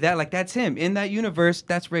and be that, like, that's him. In that universe,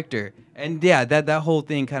 that's Richter. And yeah, that whole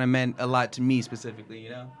thing kind of meant a lot to me specifically,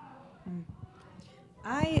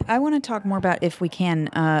 I want to talk more about, if we can,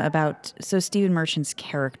 about Stephen Merchant's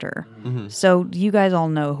character. Mm-hmm. So you guys all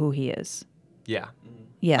know who he is. Yeah.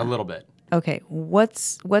 Yeah. A little bit. Okay,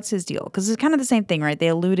 what's his deal? Because it's kind of the same thing, right? They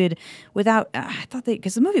alluded without. I thought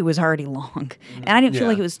because the movie was already long, and I didn't feel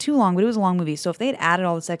like it was too long, but it was a long movie. So if they had added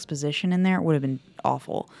all this exposition in there, it would have been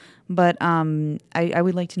awful. But I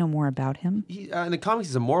would like to know more about him. In the comics,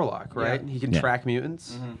 he's a Morlock, right? Yeah. He can track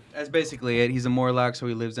mutants. Mm-hmm. That's basically it. He's a Morlock, so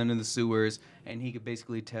he lives under the sewers, and he could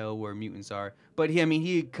basically tell where mutants are. But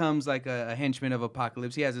he comes like a henchman of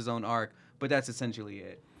Apocalypse. He has his own arc, but that's essentially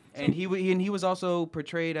it. And he was also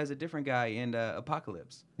portrayed as a different guy in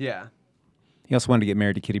Apocalypse. Yeah. He also wanted to get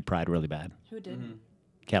married to Kitty Pryde really bad. Who did?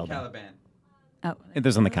 Caliban. Oh, It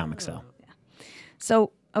was in the comics, though.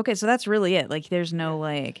 so okay, so that's really it. Like, there's no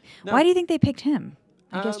like. Why do you think they picked him?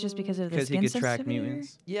 I guess just because of the Because he skin could track sensitivity, or-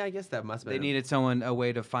 mutants. Yeah, I guess that must have They been. needed a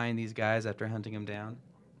way to find these guys after hunting them down.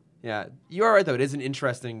 Yeah, you are right though. It is an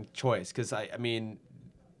interesting choice because I mean,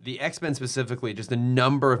 the X-Men specifically, just the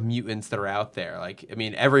number of mutants that are out there. Like, I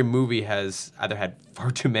mean, every movie has either had far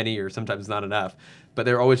too many or sometimes not enough. But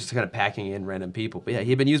they're always just kind of packing in random people. But yeah,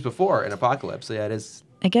 he'd been used before in Apocalypse. So yeah, it is.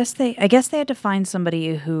 I guess they had to find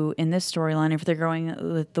somebody who, in this storyline, if they're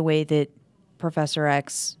going with the way that Professor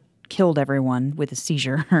X killed everyone with a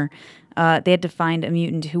seizure, they had to find a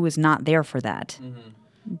mutant who was not there for that,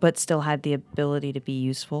 but still had the ability to be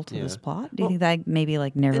useful to this plot. Do you think that maybe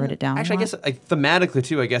like narrowed it down? Actually, I guess like thematically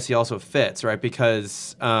too. I guess he also fits, right?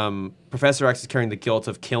 Because Professor X is carrying the guilt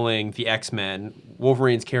of killing the X-Men.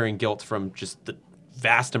 Wolverine's carrying guilt from just the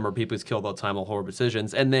vast number of people he's killed all the time, all horrible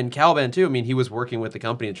decisions. And then Caliban too. I mean, he was working with the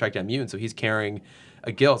company to track down mutants, so he's carrying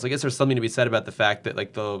a guilt. So I guess there's something to be said about the fact that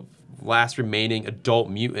like the last remaining adult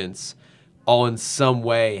mutants all in some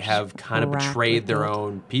way have kind of Racked betrayed with their guilt.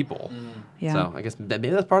 own people. Yeah. So I guess maybe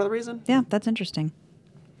that's part of the reason. Yeah, that's interesting.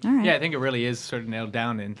 All right. Yeah, I think it really is sort of nailed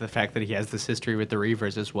down into the fact that he has this history with the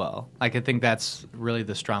Reavers as well. Like, I think that's really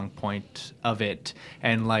the strong point of it,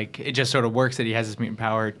 and like it just sort of works that he has this mutant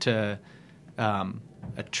power to hunt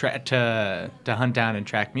down and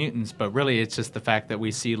track mutants. But really, it's just the fact that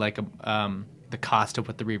we see like the cost of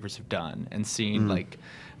what the Reavers have done and seeing like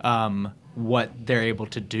what they're able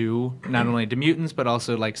to do, not only to mutants but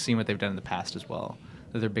also like seeing what they've done in the past as well.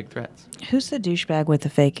 That they're big threats. Who's the douchebag with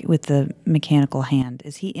the mechanical hand?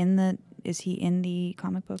 Is he in the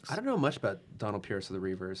comic books? I don't know much about Donald Pierce of the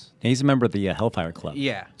Reavers. Yeah, he's a member of the Hellfire Club.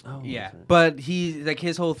 Yeah, yeah. Right. But he like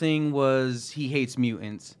his whole thing was he hates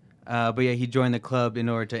mutants. But yeah, he joined the club in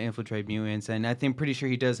order to infiltrate mutants, and pretty sure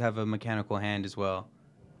he does have a mechanical hand as well.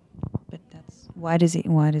 But that's why does he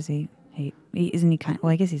hate? Isn't he kind?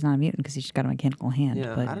 Well, I guess he's not a mutant because he's just got a mechanical hand.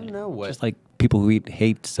 Yeah, but I don't know what. Just like people who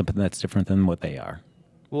hate something that's different than what they are.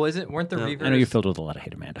 Well, weren't the Reavers? I know you're filled with a lot of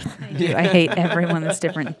hate, Amanda. I hate everyone that's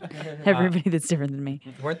different. Everybody that's different than me.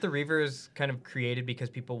 Weren't the Reavers kind of created because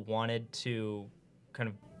people wanted to kind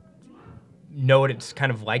of know what it's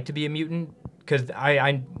kind of like to be a mutant? Because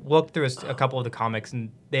I looked through a couple of the comics, and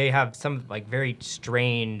they have some like very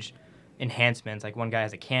strange enhancements. Like one guy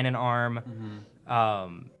has a cannon arm.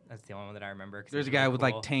 That's the only one that I remember. There's a guy with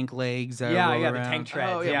like tank legs. That Yeah, roll the around. tank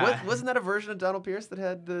treads. Oh yeah, wasn't that a version of Donald Pierce that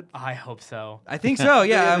had the? I hope so. I think so.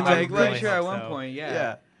 Yeah, Yeah, I'm the pretty tank sure at legs. one So. point. Yeah.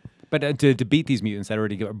 Yeah. But to beat these mutants that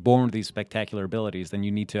already are born with these spectacular abilities, then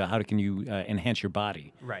you need to. How can you enhance your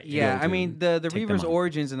body? Right. Yeah, I mean the take them Reavers' on.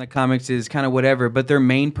 origins in the comics is kind of whatever, but their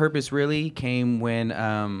main purpose really came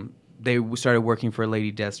when they started working for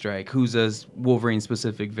Lady Deathstrike, who's a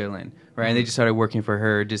Wolverine-specific villain, right? And they just started working for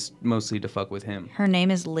her, just mostly to fuck with him. Her name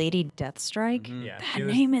is Lady Deathstrike. Yeah, That she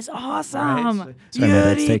was- name is awesome. Right? So I know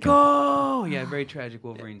that's taken. Yuriko! Yeah, very tragic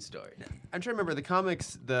Wolverine story. I'm trying to remember the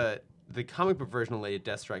comics. The comic book version of Lady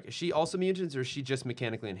Deathstrike. Is she also mutant, or is she just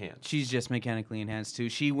mechanically enhanced? She's just mechanically enhanced too.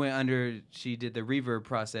 She did the reverb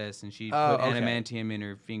process, and she Oh, put okay. adamantium in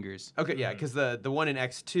her fingers. Okay, yeah, because the one in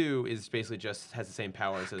X2 is basically just has the same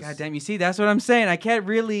powers as. God damn, you see, that's what I'm saying. I can't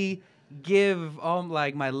really give all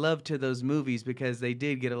like my love to those movies because they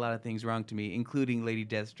did get a lot of things wrong to me, including Lady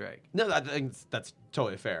Deathstrike. No, I think that's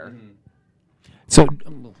totally fair. So,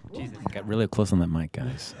 Jesus, got really close on that mic,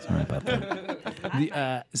 guys. Sorry about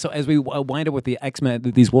that. So, as we wind up with the X-Men,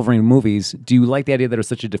 these Wolverine movies, do you like the idea that it was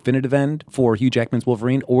such a definitive end for Hugh Jackman's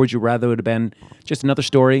Wolverine, or would you rather it would have been just another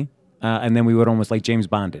story, and then we would almost like James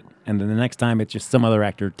Bond it, and then the next time it's just some other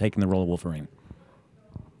actor taking the role of Wolverine?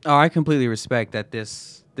 Oh, I completely respect that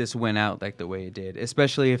this went out like the way it did,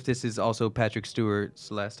 especially if this is also Patrick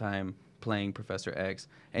Stewart's last time playing Professor X.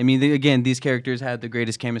 I mean, again, these characters had the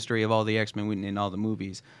greatest chemistry of all the X-Men in all the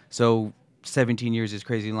movies. So 17 years is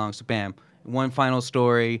crazy long. So bam, one final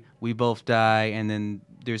story, we both die, and then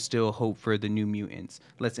there's still hope for the New Mutants.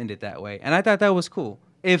 Let's end it that way. And I thought that was cool.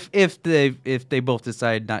 If they both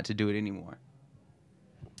decide not to do it anymore.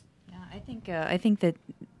 Yeah, I think that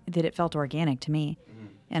it felt organic to me.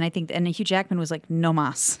 And I think, and Hugh Jackman was like, "No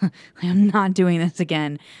mas, I'm not doing this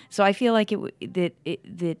again." So I feel like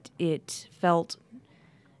it felt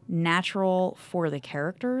natural for the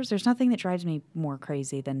characters. There's nothing that drives me more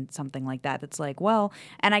crazy than something like that. That's like, well,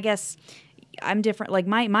 and I guess I'm different. Like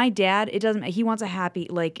my dad, it doesn't. He wants a happy,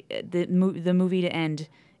 like the movie to end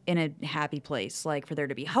in a happy place, like for there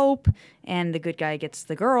to be hope, and the good guy gets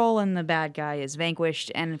the girl, and the bad guy is vanquished.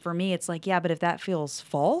 And for me, it's like, yeah, but if that feels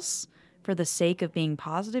false for the sake of being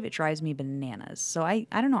positive, it drives me bananas. So I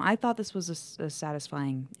don't know. I thought this was a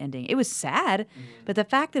satisfying ending. It was sad, but the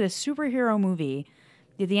fact that a superhero movie,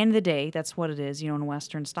 at the end of the day, that's what it is, in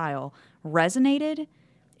Western style, resonated.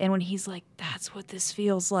 And when he's like, "That's what this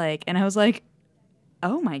feels like," and I was like,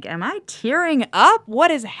 "Oh my God, am I tearing up?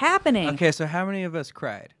 What is happening?" Okay, so how many of us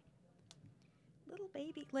cried? Little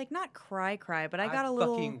baby, like not cry, but I got a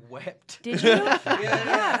little. Fucking wept. Did you?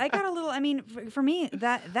 Yeah, I got a little. I mean, for me,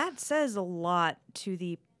 that says a lot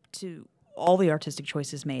to all the artistic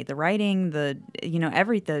choices made, the writing,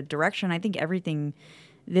 the direction. I think everything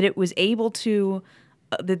that it was able to,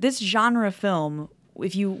 that this genre of film,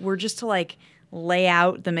 if you were just to like lay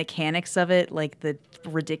out the mechanics of it, like the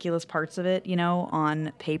ridiculous parts of it,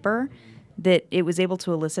 on paper, that it was able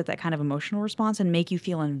to elicit that kind of emotional response and make you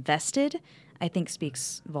feel invested, I think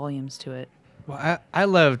speaks volumes to it. Well, I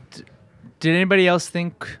loved. Did anybody else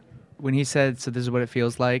think when he said, "So this is what it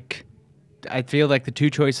feels like"? I feel like the two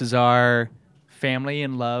choices are family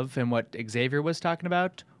and love, and what Xavier was talking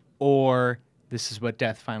about, or this is what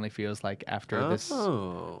death finally feels like after this. I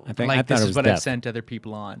Like thought this it is was what death. I've sent other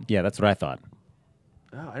people on. Yeah, that's what I thought.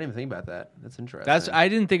 Oh, I didn't even think about that. That's interesting. I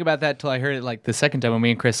didn't think about that till I heard it like the second time when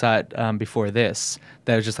me and Chris saw it before this.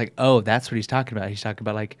 That was just like, oh, that's what he's talking about. He's talking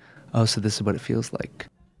about like, oh, so this is what it feels like.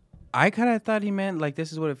 I kind of thought he meant like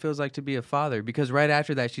this is what it feels like to be a father, because right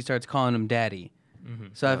after that she starts calling him daddy.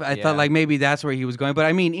 So I thought like maybe that's where he was going. But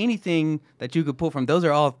I mean, anything that you could pull from, those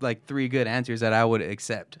are all like three good answers that I would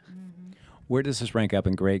accept. Where does this rank up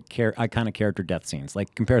in great iconic character death scenes?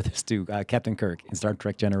 Like compare this to Captain Kirk in Star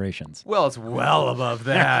Trek Generations. Well, it's well above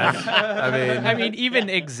that. I mean,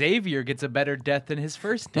 even Xavier gets a better death than his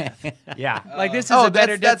first death. Yeah. Like this is a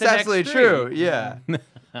better death that's than absolutely X3. true. Yeah.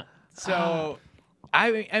 So,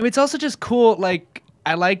 I mean, it's also just cool. Like,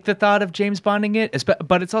 I like the thought of James Bonding it,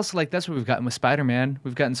 but it's also like that's what we've gotten with Spider-Man.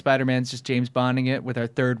 We've gotten Spider-Man's just James Bonding it with our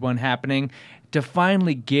third one happening to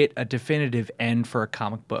finally get a definitive end for a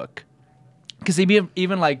comic book. Because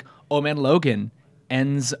even like Old Man Logan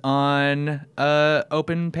ends on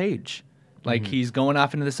open page. Like he's going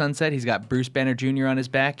off into the sunset. He's got Bruce Banner Jr. on his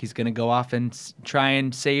back. He's going to go off and try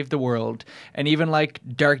and save the world. And even like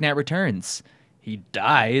Dark Knight Returns, he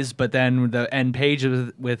dies, but then the end page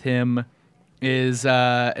with him is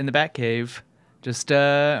in the Batcave. Just all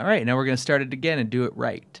right, now we're going to start it again and do it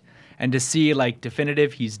right. And to see like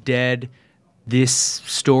definitive, he's dead. This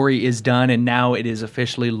story is done, and now it is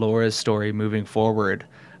officially Laura's story moving forward.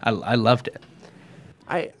 I loved it.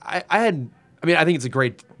 I think it's a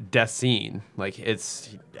great death scene. Like he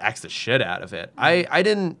acts the shit out of it.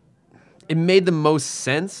 It made the most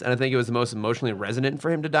sense, and I think it was the most emotionally resonant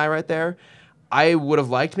for him to die right there. I would have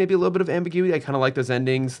liked maybe a little bit of ambiguity. I kind of like those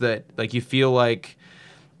endings that like you feel like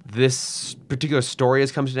this particular story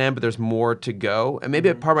has come to an end, but there's more to go. And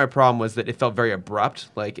maybe part of my problem was that it felt very abrupt.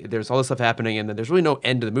 Like there's all this stuff happening, and then there's really no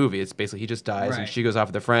end to the movie. It's basically he just dies, and she goes off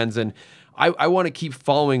with her friends. And I want to keep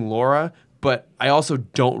following Laura, but I also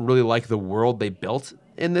don't really like the world they built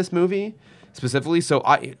in this movie specifically. So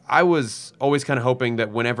I was always kind of hoping that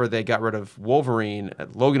whenever they got rid of Wolverine,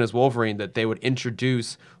 Logan as Wolverine, that they would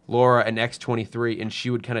introduce Laura and X-23, and she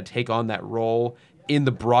would kind of take on that role in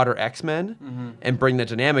the broader X-Men and bring that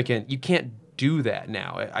dynamic in. You can't do that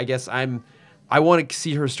now. I guess I want to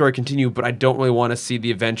see her story continue, but I don't really want to see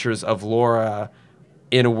the adventures of Laura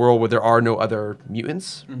in a world where there are no other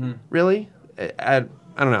mutants, really. I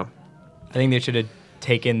don't know. I think they should have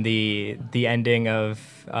taken the ending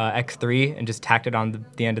of X3 and just tacked it on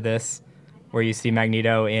the end of this, where you see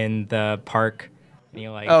Magneto in the park. And he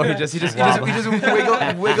just wiggles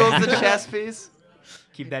the chest piece.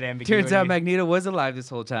 Keep that ambiguity. Turns out Magneto was alive this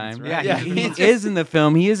whole time. Right. Yeah, he is in the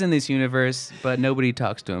film. He is in this universe, but nobody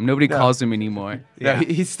talks to him. Nobody calls him anymore. No,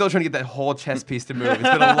 he's still trying to get that whole chess piece to move. It's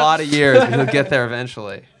been a lot of years, but he'll get there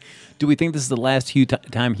eventually. Do we think this is the last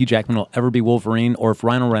time Hugh Jackman will ever be Wolverine, or if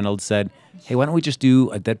Ryan Reynolds said, hey, why don't we just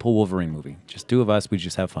do a Deadpool Wolverine movie? Just two of us, we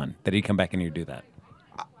just have fun. That he'd come back and he'd do that.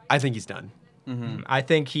 I think he's done. I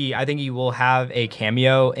think he will have a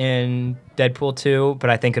cameo in Deadpool 2, but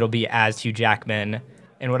I think it'll be as Hugh Jackman.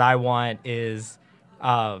 And what I want is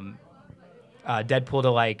Deadpool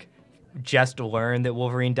to like just learn that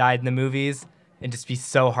Wolverine died in the movies and just be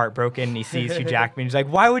so heartbroken. And he sees Hugh Jackman. He's like,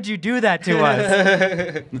 "Why would you do that to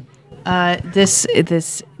us?"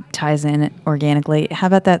 This ties in organically. How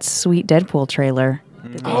about that sweet Deadpool trailer?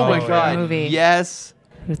 Oh my God! Movie. Yes.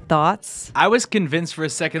 Your thoughts? I was convinced for a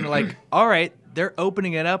second, like, all right, they're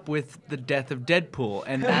opening it up with the death of Deadpool,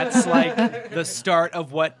 and that's like the start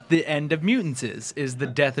of what the end of Mutants is the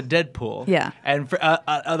death of Deadpool. Yeah. And for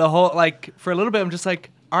the whole, like, for a little bit, I'm just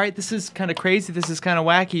like, all right, this is kind of crazy, this is kind of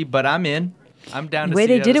wacky, but I'm in. I'm down to The way see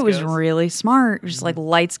they how did this it was goes. really smart. Just like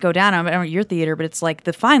lights go down. I don't know your theater, but it's like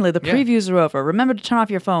finally the previews are over. Remember to turn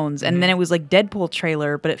off your phones. And then it was like Deadpool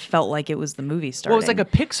trailer, but it felt like it was the movie starting. Well, it's like a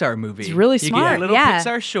Pixar movie. It's really You smart. get a little Yeah.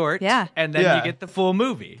 Pixar short, Yeah. and then you get the full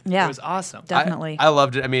movie. Yeah. It was awesome. Definitely. I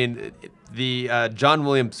loved it. I mean, the John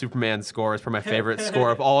Williams Superman score is probably my favorite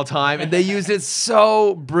score of all time, and they used it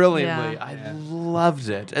so brilliantly. Yeah. I loved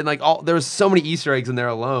it, and like there was so many Easter eggs in there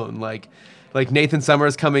alone, like Nathan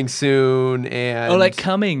Summers coming soon, and like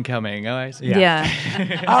coming. Oh, I see. yeah.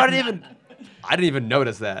 oh, I didn't even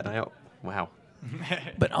notice that. Wow.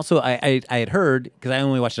 But also, I had heard, because I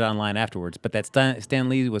only watched it online afterwards, but that Stan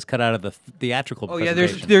Lee was cut out of the theatrical Oh yeah,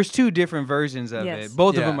 presentation. there's two different versions of Yes. it.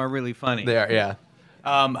 Both of Yeah. them are really funny. They are, yeah.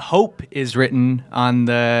 Hope is written on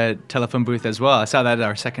the telephone booth as well. I saw that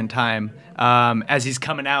our second time. As he's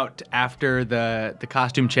coming out after the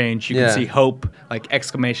costume change, you Yeah. can see Hope, like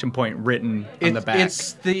exclamation point, written on the back.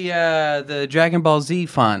 It's the Dragon Ball Z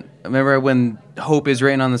font. Remember when Hope is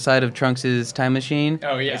written on the side of Trunks' time machine?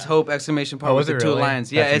 Oh, yeah. It's Hope exclamation point Oh, with is the it two really?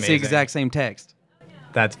 lines. Yeah, That's it's the amazing. exact same text.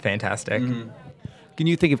 That's fantastic. Can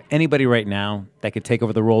you think of anybody right now that could take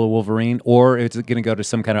over the role of Wolverine, or is it going to go to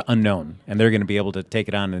some kind of unknown, and they're going to be able to take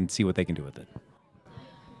it on and see what they can do with it?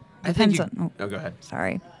 Depends on. Oh, go ahead.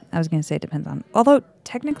 Sorry, I was going to say it depends on. Although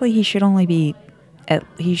technically he should only be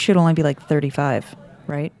like 35,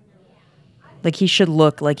 right? Like he should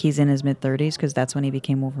look like he's in his mid 30s because that's when he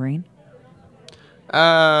became Wolverine.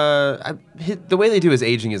 The way they do his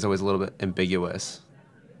aging is always a little bit ambiguous,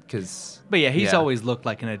 But yeah, he's always looked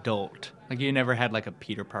like an adult. Like you never had like a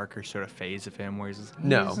Peter Parker sort of phase of him where he's just,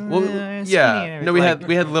 no. Well, skinny yeah. and No, we like-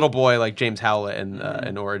 had little boy like James Howlett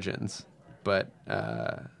in Origins, but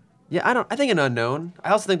yeah, I think an unknown.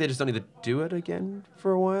 I also think they just don't need to do it again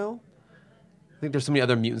for a while. I think there's so many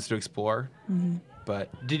other mutants to explore. But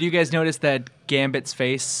Did you guys notice that Gambit's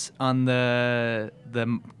face on the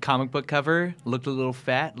comic book cover looked a little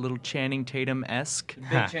fat, a little Channing Tatum-esque?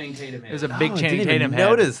 Huh. Channing Tatum. It was a big I Channing didn't Tatum even head.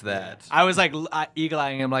 notice that. I was like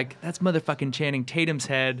eagle-eyeing him like, that's motherfucking Channing Tatum's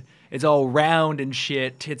head. It's all round and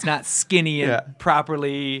shit. It's not skinny and Yeah.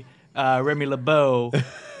 properly Remy LeBeau.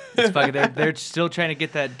 It's fucking, they're still trying to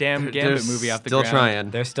get that damn Gambit movie off the Still ground.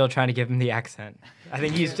 trying. They're still trying to give him the accent. I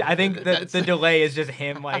think the delay is just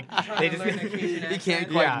him. Like they just He can't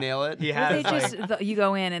quite nail it. He They has just you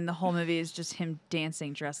go in and the whole movie is just him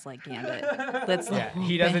dancing dressed like Gambit. That's the whole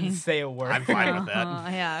he doesn't thing. say a word. I'm fine with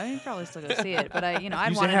that. Yeah, I mean, probably still go see it, but I'd You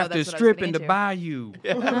want should to know have that's to what strip I was in the getting bayou.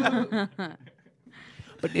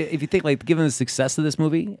 But if you think, like, given the success of this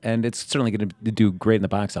movie, and it's certainly going to do great in the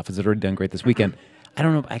box office, it's already done great this weekend. I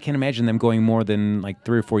don't know. I can't imagine them going more than like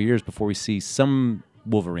 3 or 4 years before we see some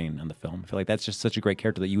Wolverine on the film. I feel like that's just such a great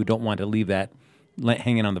character that you don't want to leave that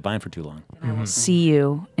hanging on the vine for too long. to. See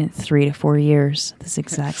you in 3 to 4 years. This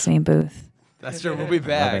exact same booth. That's true. We'll be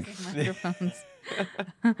back. Microphones.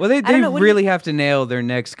 Well, they don't know, what do really have to nail their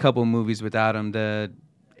next couple movies without him. The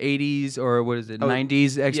 80s or what is it,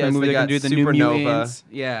 90s X-Men yes, movie. they They're going got to do the New Supernova Mutants.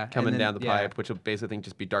 Yeah. Coming and then- down the yeah. pipe, which will basically think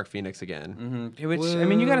just be Dark Phoenix again. Which, I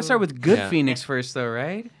mean, you got to start with good Yeah. Phoenix first, though,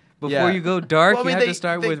 right? Before Yeah. you go dark, Well, I mean, you have they- to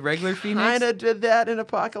start they with regular Phoenix. Kind of did that in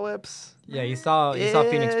Apocalypse. Yeah, you saw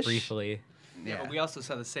Phoenix Ish. briefly. Yeah, but we also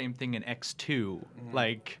saw the same thing in X2.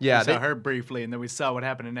 Like, Yeah, we saw they- her briefly, and then we saw what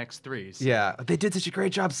happened in X3. So. Yeah, they did such a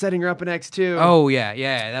great job setting her up in X2. Oh, yeah,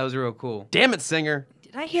 that was real cool. damn it, Singer.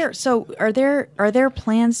 Did I hear? So are there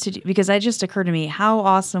plans to do? Because it just occurred to me, how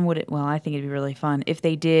awesome would it? Well, I think it'd be really fun if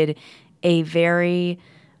they did a very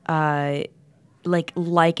like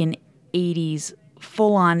an 80s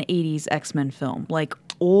full on 80s X-Men film, like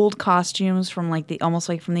old costumes from like the almost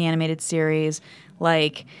like from the animated series,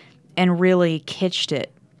 like and really kitsched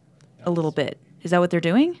it a little bit. Is that what they're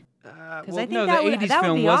doing? Because I think No, that the would, 80s that would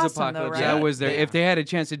film be was awesome, Apocalypse. though, right? That was there. If they had a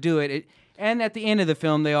chance to do it, and at the end of the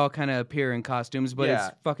film, they all kind of appear in costumes, but Yeah.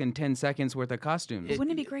 it's fucking 10 seconds worth of costumes.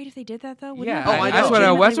 Wouldn't it be great if they did that though? Wouldn't Yeah, that be I know. that's what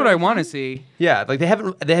legitimately I really want to fun? see. Yeah, like they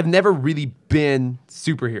have never really been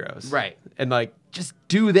superheroes. Right. And like just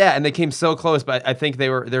do that, and they came so close. But I think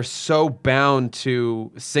they're so bound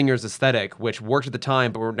to Singer's aesthetic, which worked at the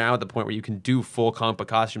time, but we're now at the point where you can do full comic book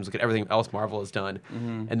costumes. Look at everything else Marvel has done,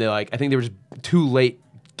 and they're like, I think they were just too late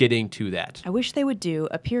getting to that. I wish they would do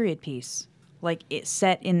a period piece, like it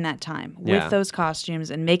set in that time with Yeah. those costumes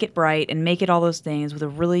and make it bright and make it all those things with a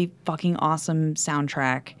really fucking awesome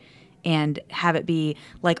soundtrack and have it be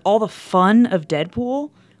like all the fun of Deadpool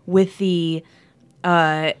with the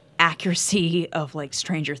accuracy of like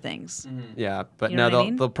Stranger Things. Yeah, but You know no, what I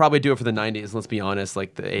mean? they'll probably do it for the 90s. Let's be honest,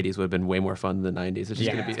 like the 80s would have been way more fun than the 90s. It's just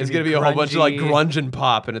Yeah. gonna be a whole bunch of like grungy. grunge and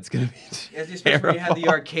pop, and it's gonna be Especially when you had the terrible.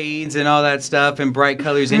 arcades and all that stuff and bright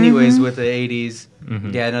colors anyways with the 80s.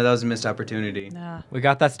 Yeah, no, that was a missed opportunity. We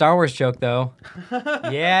got that Star Wars joke though.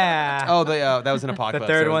 Yeah. Oh, that was an the apocalypse.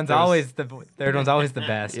 third There was- one's there was- always the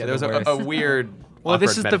best. Yeah, or there was the a worst. weird. Well,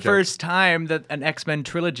 this awkward is meta the joke. first time that an X-Men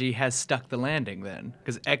trilogy has stuck the landing then.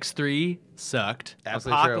 Because X3 sucked.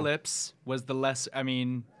 Absolutely true. Apocalypse was the less, I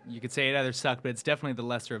mean, you could say it either sucked, but it's definitely the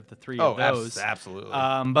lesser of the three Oh, of those. absolutely.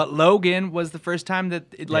 But Logan was the first time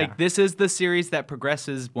that, this is the series that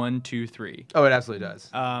progresses 1, 2, 3. Oh, it absolutely does.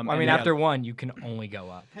 I mean, after one, you can only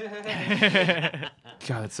go up. God,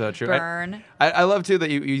 that's so true. Burn. I love too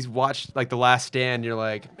that you watched like The Last Stand. You're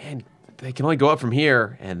like, man, they can only go up from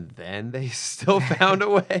here, and then they still found a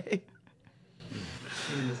way.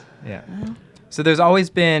 Yeah. So there's always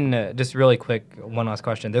been, just really quick, one last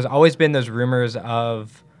question. There's always been those rumors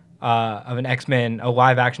of an X-Men, a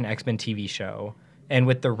live-action X-Men TV show. And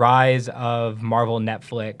with the rise of Marvel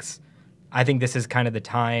Netflix, I think this is kind of the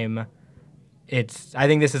time. I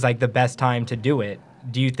think this is like the best time to do it.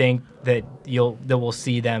 Do you think that we'll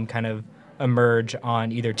see them kind of emerge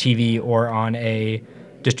on either TV or on a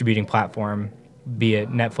distributing platform, be it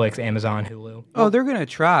Netflix, Amazon, Hulu? Oh, they're gonna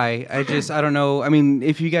try. I don't know. I mean,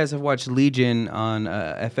 if you guys have watched Legion on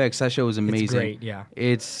FX, that show was amazing. It's great, yeah.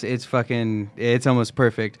 It's almost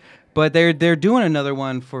perfect. But they're doing another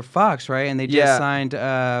one for Fox, right? And they just Yeah.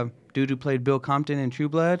 signed dude who played Bill Compton in True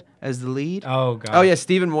Blood as the lead. Oh god. Oh yeah,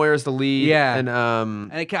 Stephen Moyer's the lead. Yeah. and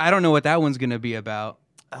And I don't know what that one's gonna be about.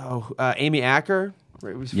 Amy Acker.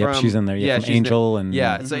 Right, was Yep, she's in there, yeah, from she's in Angel there. and-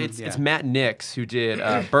 yeah. So Mhm, it's Matt Nix who did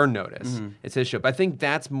Burn Notice. It's his show, but I think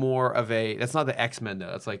that's more of that's not the X-Men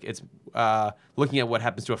though. It's like it's looking at what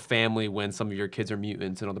happens to a family when some of your kids are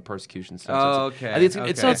mutants and all the persecution stuff. Oh, So okay, I think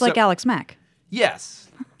okay. So it's like Alex Mack. Yes,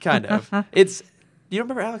 kind of. It's. You don't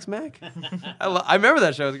remember Alex Mack? I remember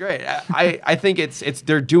that show. It was great. I think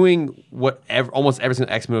they're doing what almost every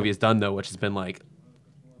single X movie has done though, which has been like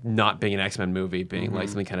not being an X-Men movie, being like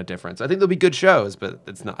something kind of different. So I think there'll be good shows, but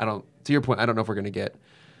it's not. To your point, I don't know if we're gonna get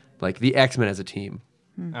like the X-Men as a team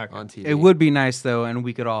on TV. It would be nice though, and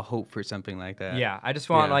we could all hope for something like that. Yeah, I just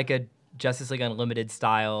want Yeah. like a Justice League Unlimited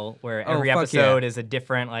style where Oh, every fuck episode yeah. is a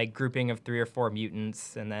different like grouping of 3 or 4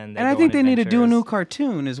 mutants, and then And I go think on they need to do a new adventures.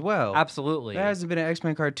 cartoon as well. Absolutely. There hasn't been an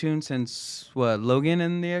X-Men cartoon since Logan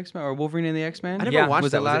and the X-Men or Wolverine and the X-Men. I never Yeah. watched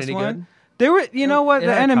was that. the Was it last any one. good? There were, you know what, it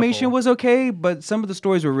the had a animation couple. was okay, but some of the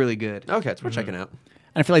stories were really good. Okay, it's worth checking out.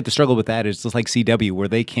 And I feel like the struggle with that is just like CW, where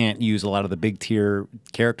they can't use a lot of the big tier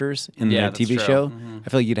characters in Yeah, their that's TV true. show. I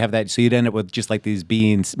feel like you'd have that, so you'd end up with just like these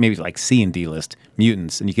beings, maybe like C and D list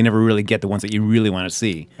mutants, and you can never really get the ones that you really want to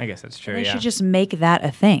see. I guess that's true. They yeah. should just make that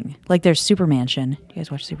a thing. Like there's Supermansion. Do you guys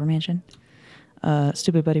watch Supermansion?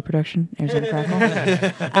 Stupid Buddy production. Arizona Crackle.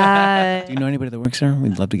 Do you know anybody that works there?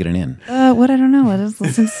 We'd love to get it in. What I don't know. It is,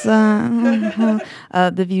 since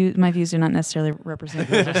my views do not necessarily represent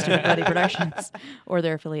those of Stupid Buddy Productions or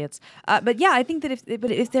their affiliates. But yeah, I think that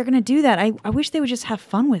if they're gonna do that, I wish they would just have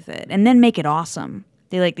fun with it and then make it awesome.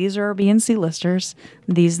 These are our B and C listers.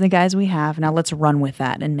 These are the guys we have. Now let's run with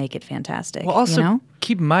that and make it fantastic. Well, also you know?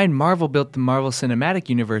 keep in mind, Marvel built the Marvel Cinematic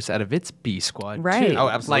Universe out of its B Squad. Right. Too. Oh,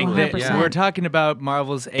 absolutely. Like 100%. we're talking about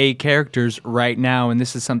Marvel's A characters right now, and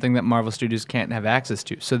this is something that Marvel Studios can't have access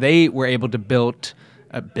to. So they were able to build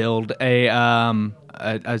a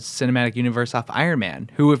cinematic universe off Iron Man,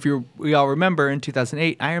 who, if we all remember, in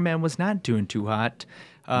 2008, Iron Man was not doing too hot.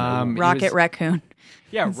 He Rocket was- Raccoon.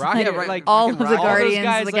 Yeah, Rocket. Like all fucking of the Rocket. Guardians All those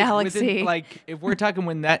guys, of the like, Galaxy. within, like, if we're talking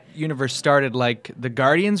when that universe started, like the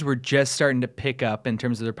Guardians were just starting to pick up in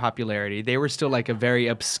terms of their popularity. They were still like a very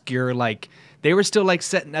obscure, like they were still like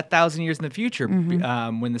set in 1,000 years in the future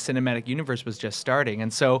when the cinematic universe was just starting.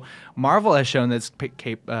 And so Marvel has shown that it's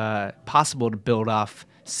possible to build off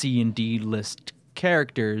C and D list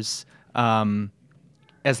characters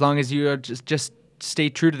as long as you are just stay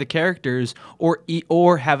true to the characters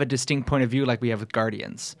or have a distinct point of view like we have with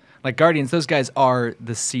Guardians. Like Guardians, those guys are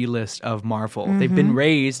the C list of Marvel. They've been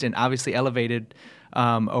raised and obviously elevated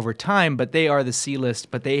over time, but they are the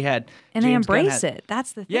C-list. But they had And James they Gunn embrace had- it.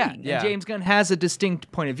 That's the thing. Yeah, and James Gunn has a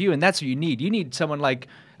distinct point of view, and that's what you need. You need someone like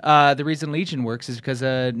the reason Legion works is because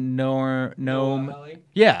Noam.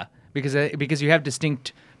 Yeah, because you have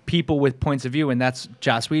distinct people with points of view, and that's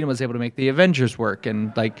Joss Whedon was able to make the Avengers work,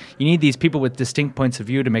 and like you need these people with distinct points of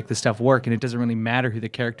view to make the stuff work, and it doesn't really matter who the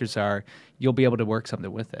characters are. You'll be able to work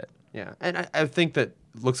something with it. Yeah, and I think that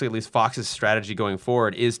looks like at least Fox's strategy going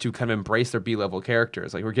forward is to kind of embrace their B-level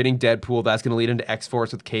characters. Like we're getting Deadpool, that's going to lead into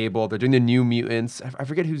X-Force with Cable. They're doing the New Mutants. I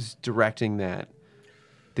forget who's directing that.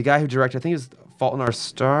 The guy who directed, I think it was Fault in Our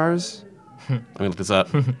Stars. Let me look this up.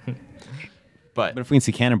 But if we can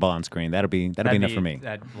see Cannonball on screen, that'll be enough for me.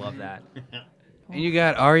 I'd love that. And you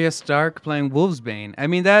got Arya Stark playing Wolfsbane. I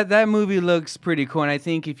mean, that movie looks pretty cool. And I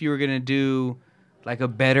think if you were going to do like a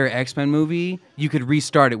better X-Men movie, you could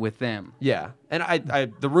restart it with them. yeah, and I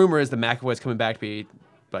the rumor is that McAvoy's coming back to be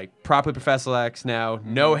like properly Professor X now,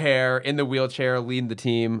 no hair, in the wheelchair, leading the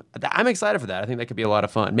team. I'm excited for that. I think that could be a lot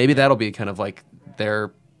of fun. Maybe that'll be kind of like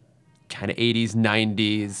their kind of 80s,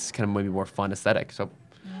 90s, kind of maybe more fun aesthetic. So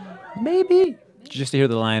maybe. Just to hear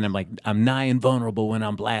the line, I'm nigh invulnerable when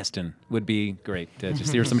I'm blasting would be great.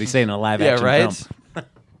 Just hear somebody say it in a live action film.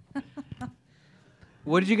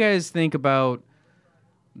 What did you guys think about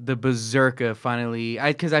the Berserker finally?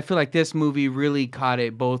 Because I feel like this movie really caught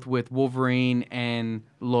it both with Wolverine and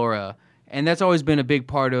Laura. And that's always been a big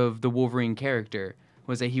part of the Wolverine character,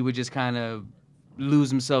 was that he would just kind of lose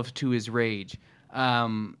himself to his rage.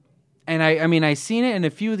 And I mean, I've seen it in a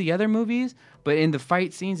few of the other movies, but in the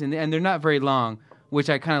fight scenes, and they're not very long, which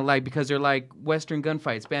I kind of like because they're like Western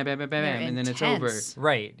gunfights, bam, bam, bam, bam, bam, and then it's over.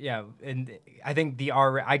 Right, yeah. And I think the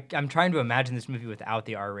I'm trying to imagine this movie without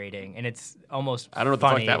the R rating, and it's almost I don't know what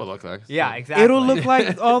funny. the fuck that would look like. Yeah, exactly. It'll look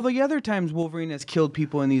like all the other times Wolverine has killed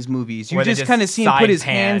people in these movies. You Where they just kind of just see him put his side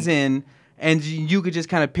pan. hands in, and you could just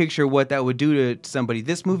kind of picture what that would do to somebody.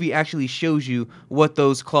 This movie actually shows you what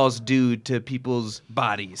those claws do to people's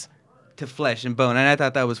bodies, to flesh and bone, and I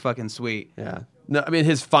thought that was fucking sweet. Yeah. No, I mean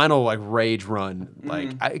his final like rage run,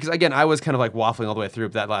 like because again I was kind of like waffling all the way through,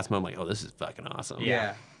 but that last moment, like, oh, this is fucking awesome.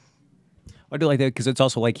 Yeah. I do like that because it's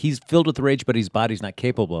also like he's filled with rage, but his body's not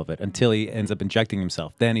capable of it until he ends up injecting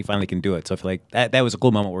himself. Then he finally can do it. So I feel like that was a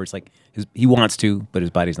cool moment where it's like he wants to, but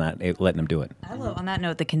his body's not letting him do it. I love, on that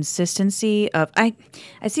note, the consistency of I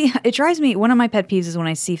see it drives me. One of my pet peeves is when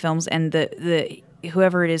I see films and the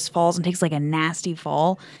whoever it is falls and takes like a nasty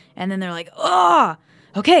fall, and then they're like, oh,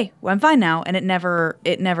 okay, well, I'm fine now, and it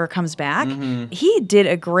never comes back. He did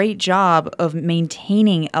a great job of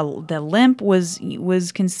maintaining the limp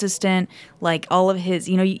was consistent, like all of his,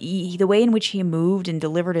 the way in which he moved and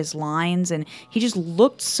delivered his lines, and he just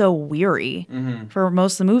looked so weary for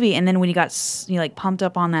most of the movie. And then when he got pumped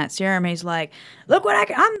up on that serum, he's like, look what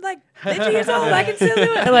I'm like 50 years old, I can still do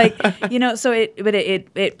it. So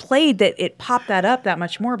it played that, it popped that up that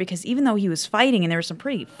much more, because even though he was fighting and there were some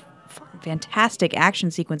pretty fantastic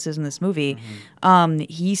action sequences in this movie,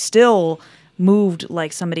 he still moved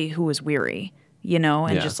like somebody who was weary,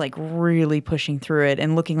 and just like really pushing through it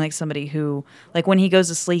and looking like somebody who, like when he goes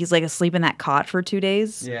to sleep, he's like asleep in that cot for 2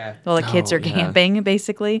 days. Yeah. While the kids are camping,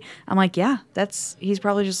 basically. I'm like, yeah, he's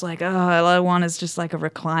probably just like, all I want is just like a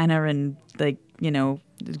recliner and like,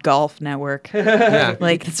 golf network. Yeah.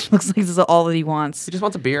 Like it looks like this is all that he wants. He just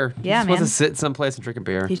wants a beer. Yeah, he just wants to sit someplace and drink a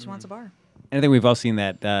beer. He just wants a bar. And I think we've all seen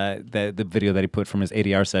that the video that he put from his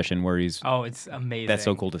ADR session where he's. Oh, it's amazing. That's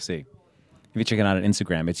so cool to see. If you check it out on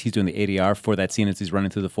Instagram, he's doing the ADR for that scene as he's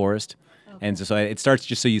running through the forest. And so it starts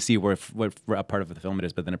just so you see what a part of the film it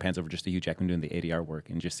is, but then it pans over just to Hugh Jackman doing the ADR work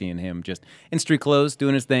and just seeing him just in street clothes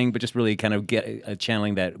doing his thing, but just really kind of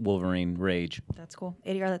channeling that Wolverine rage. That's cool.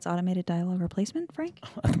 ADR, that's automated dialogue replacement, Frank?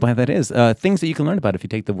 Why that is. Things that you can learn about if you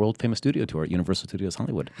take the world-famous studio tour at Universal Studios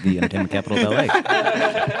Hollywood, the entertainment capital of LA.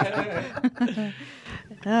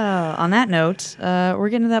 On that note, we're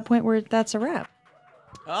getting to that point where that's a wrap.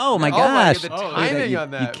 Oh my gosh! The timing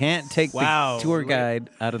on that. You can't take the tour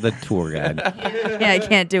guide out of the tour guide. Yeah, I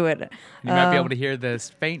can't do it. You might be able to hear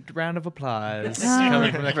this faint round of applause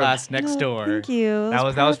coming from the class next door. Thank you. That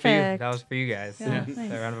was for you. perfect. That was for you guys. Yeah, The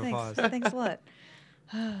thanks. round of applause. Thanks a lot.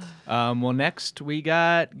 Well, next we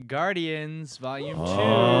got Guardians Volume 2.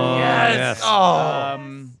 Yes.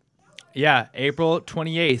 Yeah, April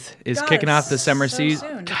 28th is kicking off the summer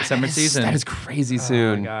season. Summer season. That is crazy Oh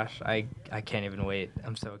soon. my gosh, I can't even wait.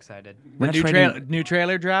 I'm so excited. The new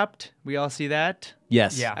trailer dropped. We all see that.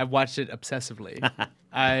 Yes. Yeah. I've watched it obsessively.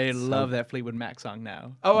 I love that Fleetwood Mac song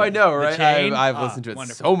now. Oh, I know, The right? chain? I've listened to it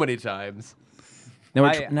wonderful. so many times. Now,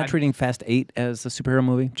 we're not treating Fast 8 as a superhero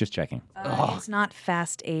movie? Just checking. It's not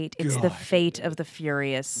Fast 8. It's the Fate of the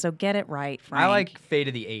Furious. So get it right, Frank. I like Fate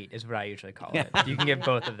of the 8 is what I usually call it. You can get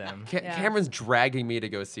both of them. Cameron's dragging me to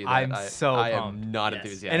go see that. I'm so I pumped. am not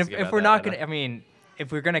enthusiastic. And about if we're that. not going to, I mean,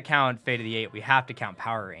 if we're going to count Fate of the 8, we have to count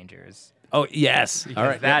Power Rangers. Oh, yes. Because All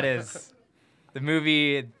right. that is the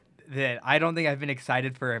movie that I don't think I've been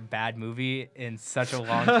excited for a bad movie in such a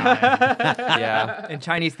long time. Yeah. And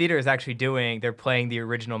Chinese theater is actually they're playing the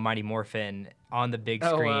original Mighty Morphin on the big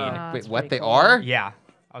screen. Wait, what? They are? Yeah.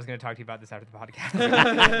 I was going to talk to you about this after the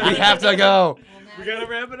podcast. We have to go. We gotta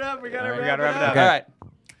wrap it up. We gotta wrap it up. All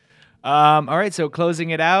right. All right, so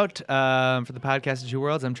closing it out for the podcast of Two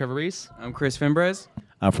Worlds, I'm Trevor Reese. I'm Chris Fimbres.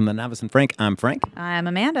 From the Novice and Frank, I'm Frank. I'm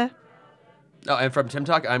Amanda. Oh, and from Tim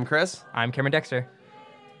Talk, I'm Chris. I'm Cameron Dexter.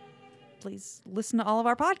 Please listen to all of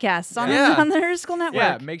our podcasts on, Yeah. on the Nerd School Network.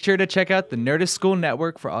 Yeah, make sure to check out the Nerdist School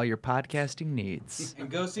Network for all your podcasting needs.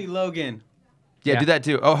 And go see Logan. Yeah, do that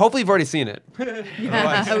too. Oh, hopefully you've already seen it. We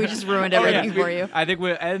just ruined everything for you. I think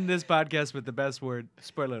we'll end this podcast with the best word,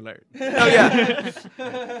 spoiler alert. Oh, yeah.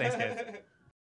 Thanks, guys.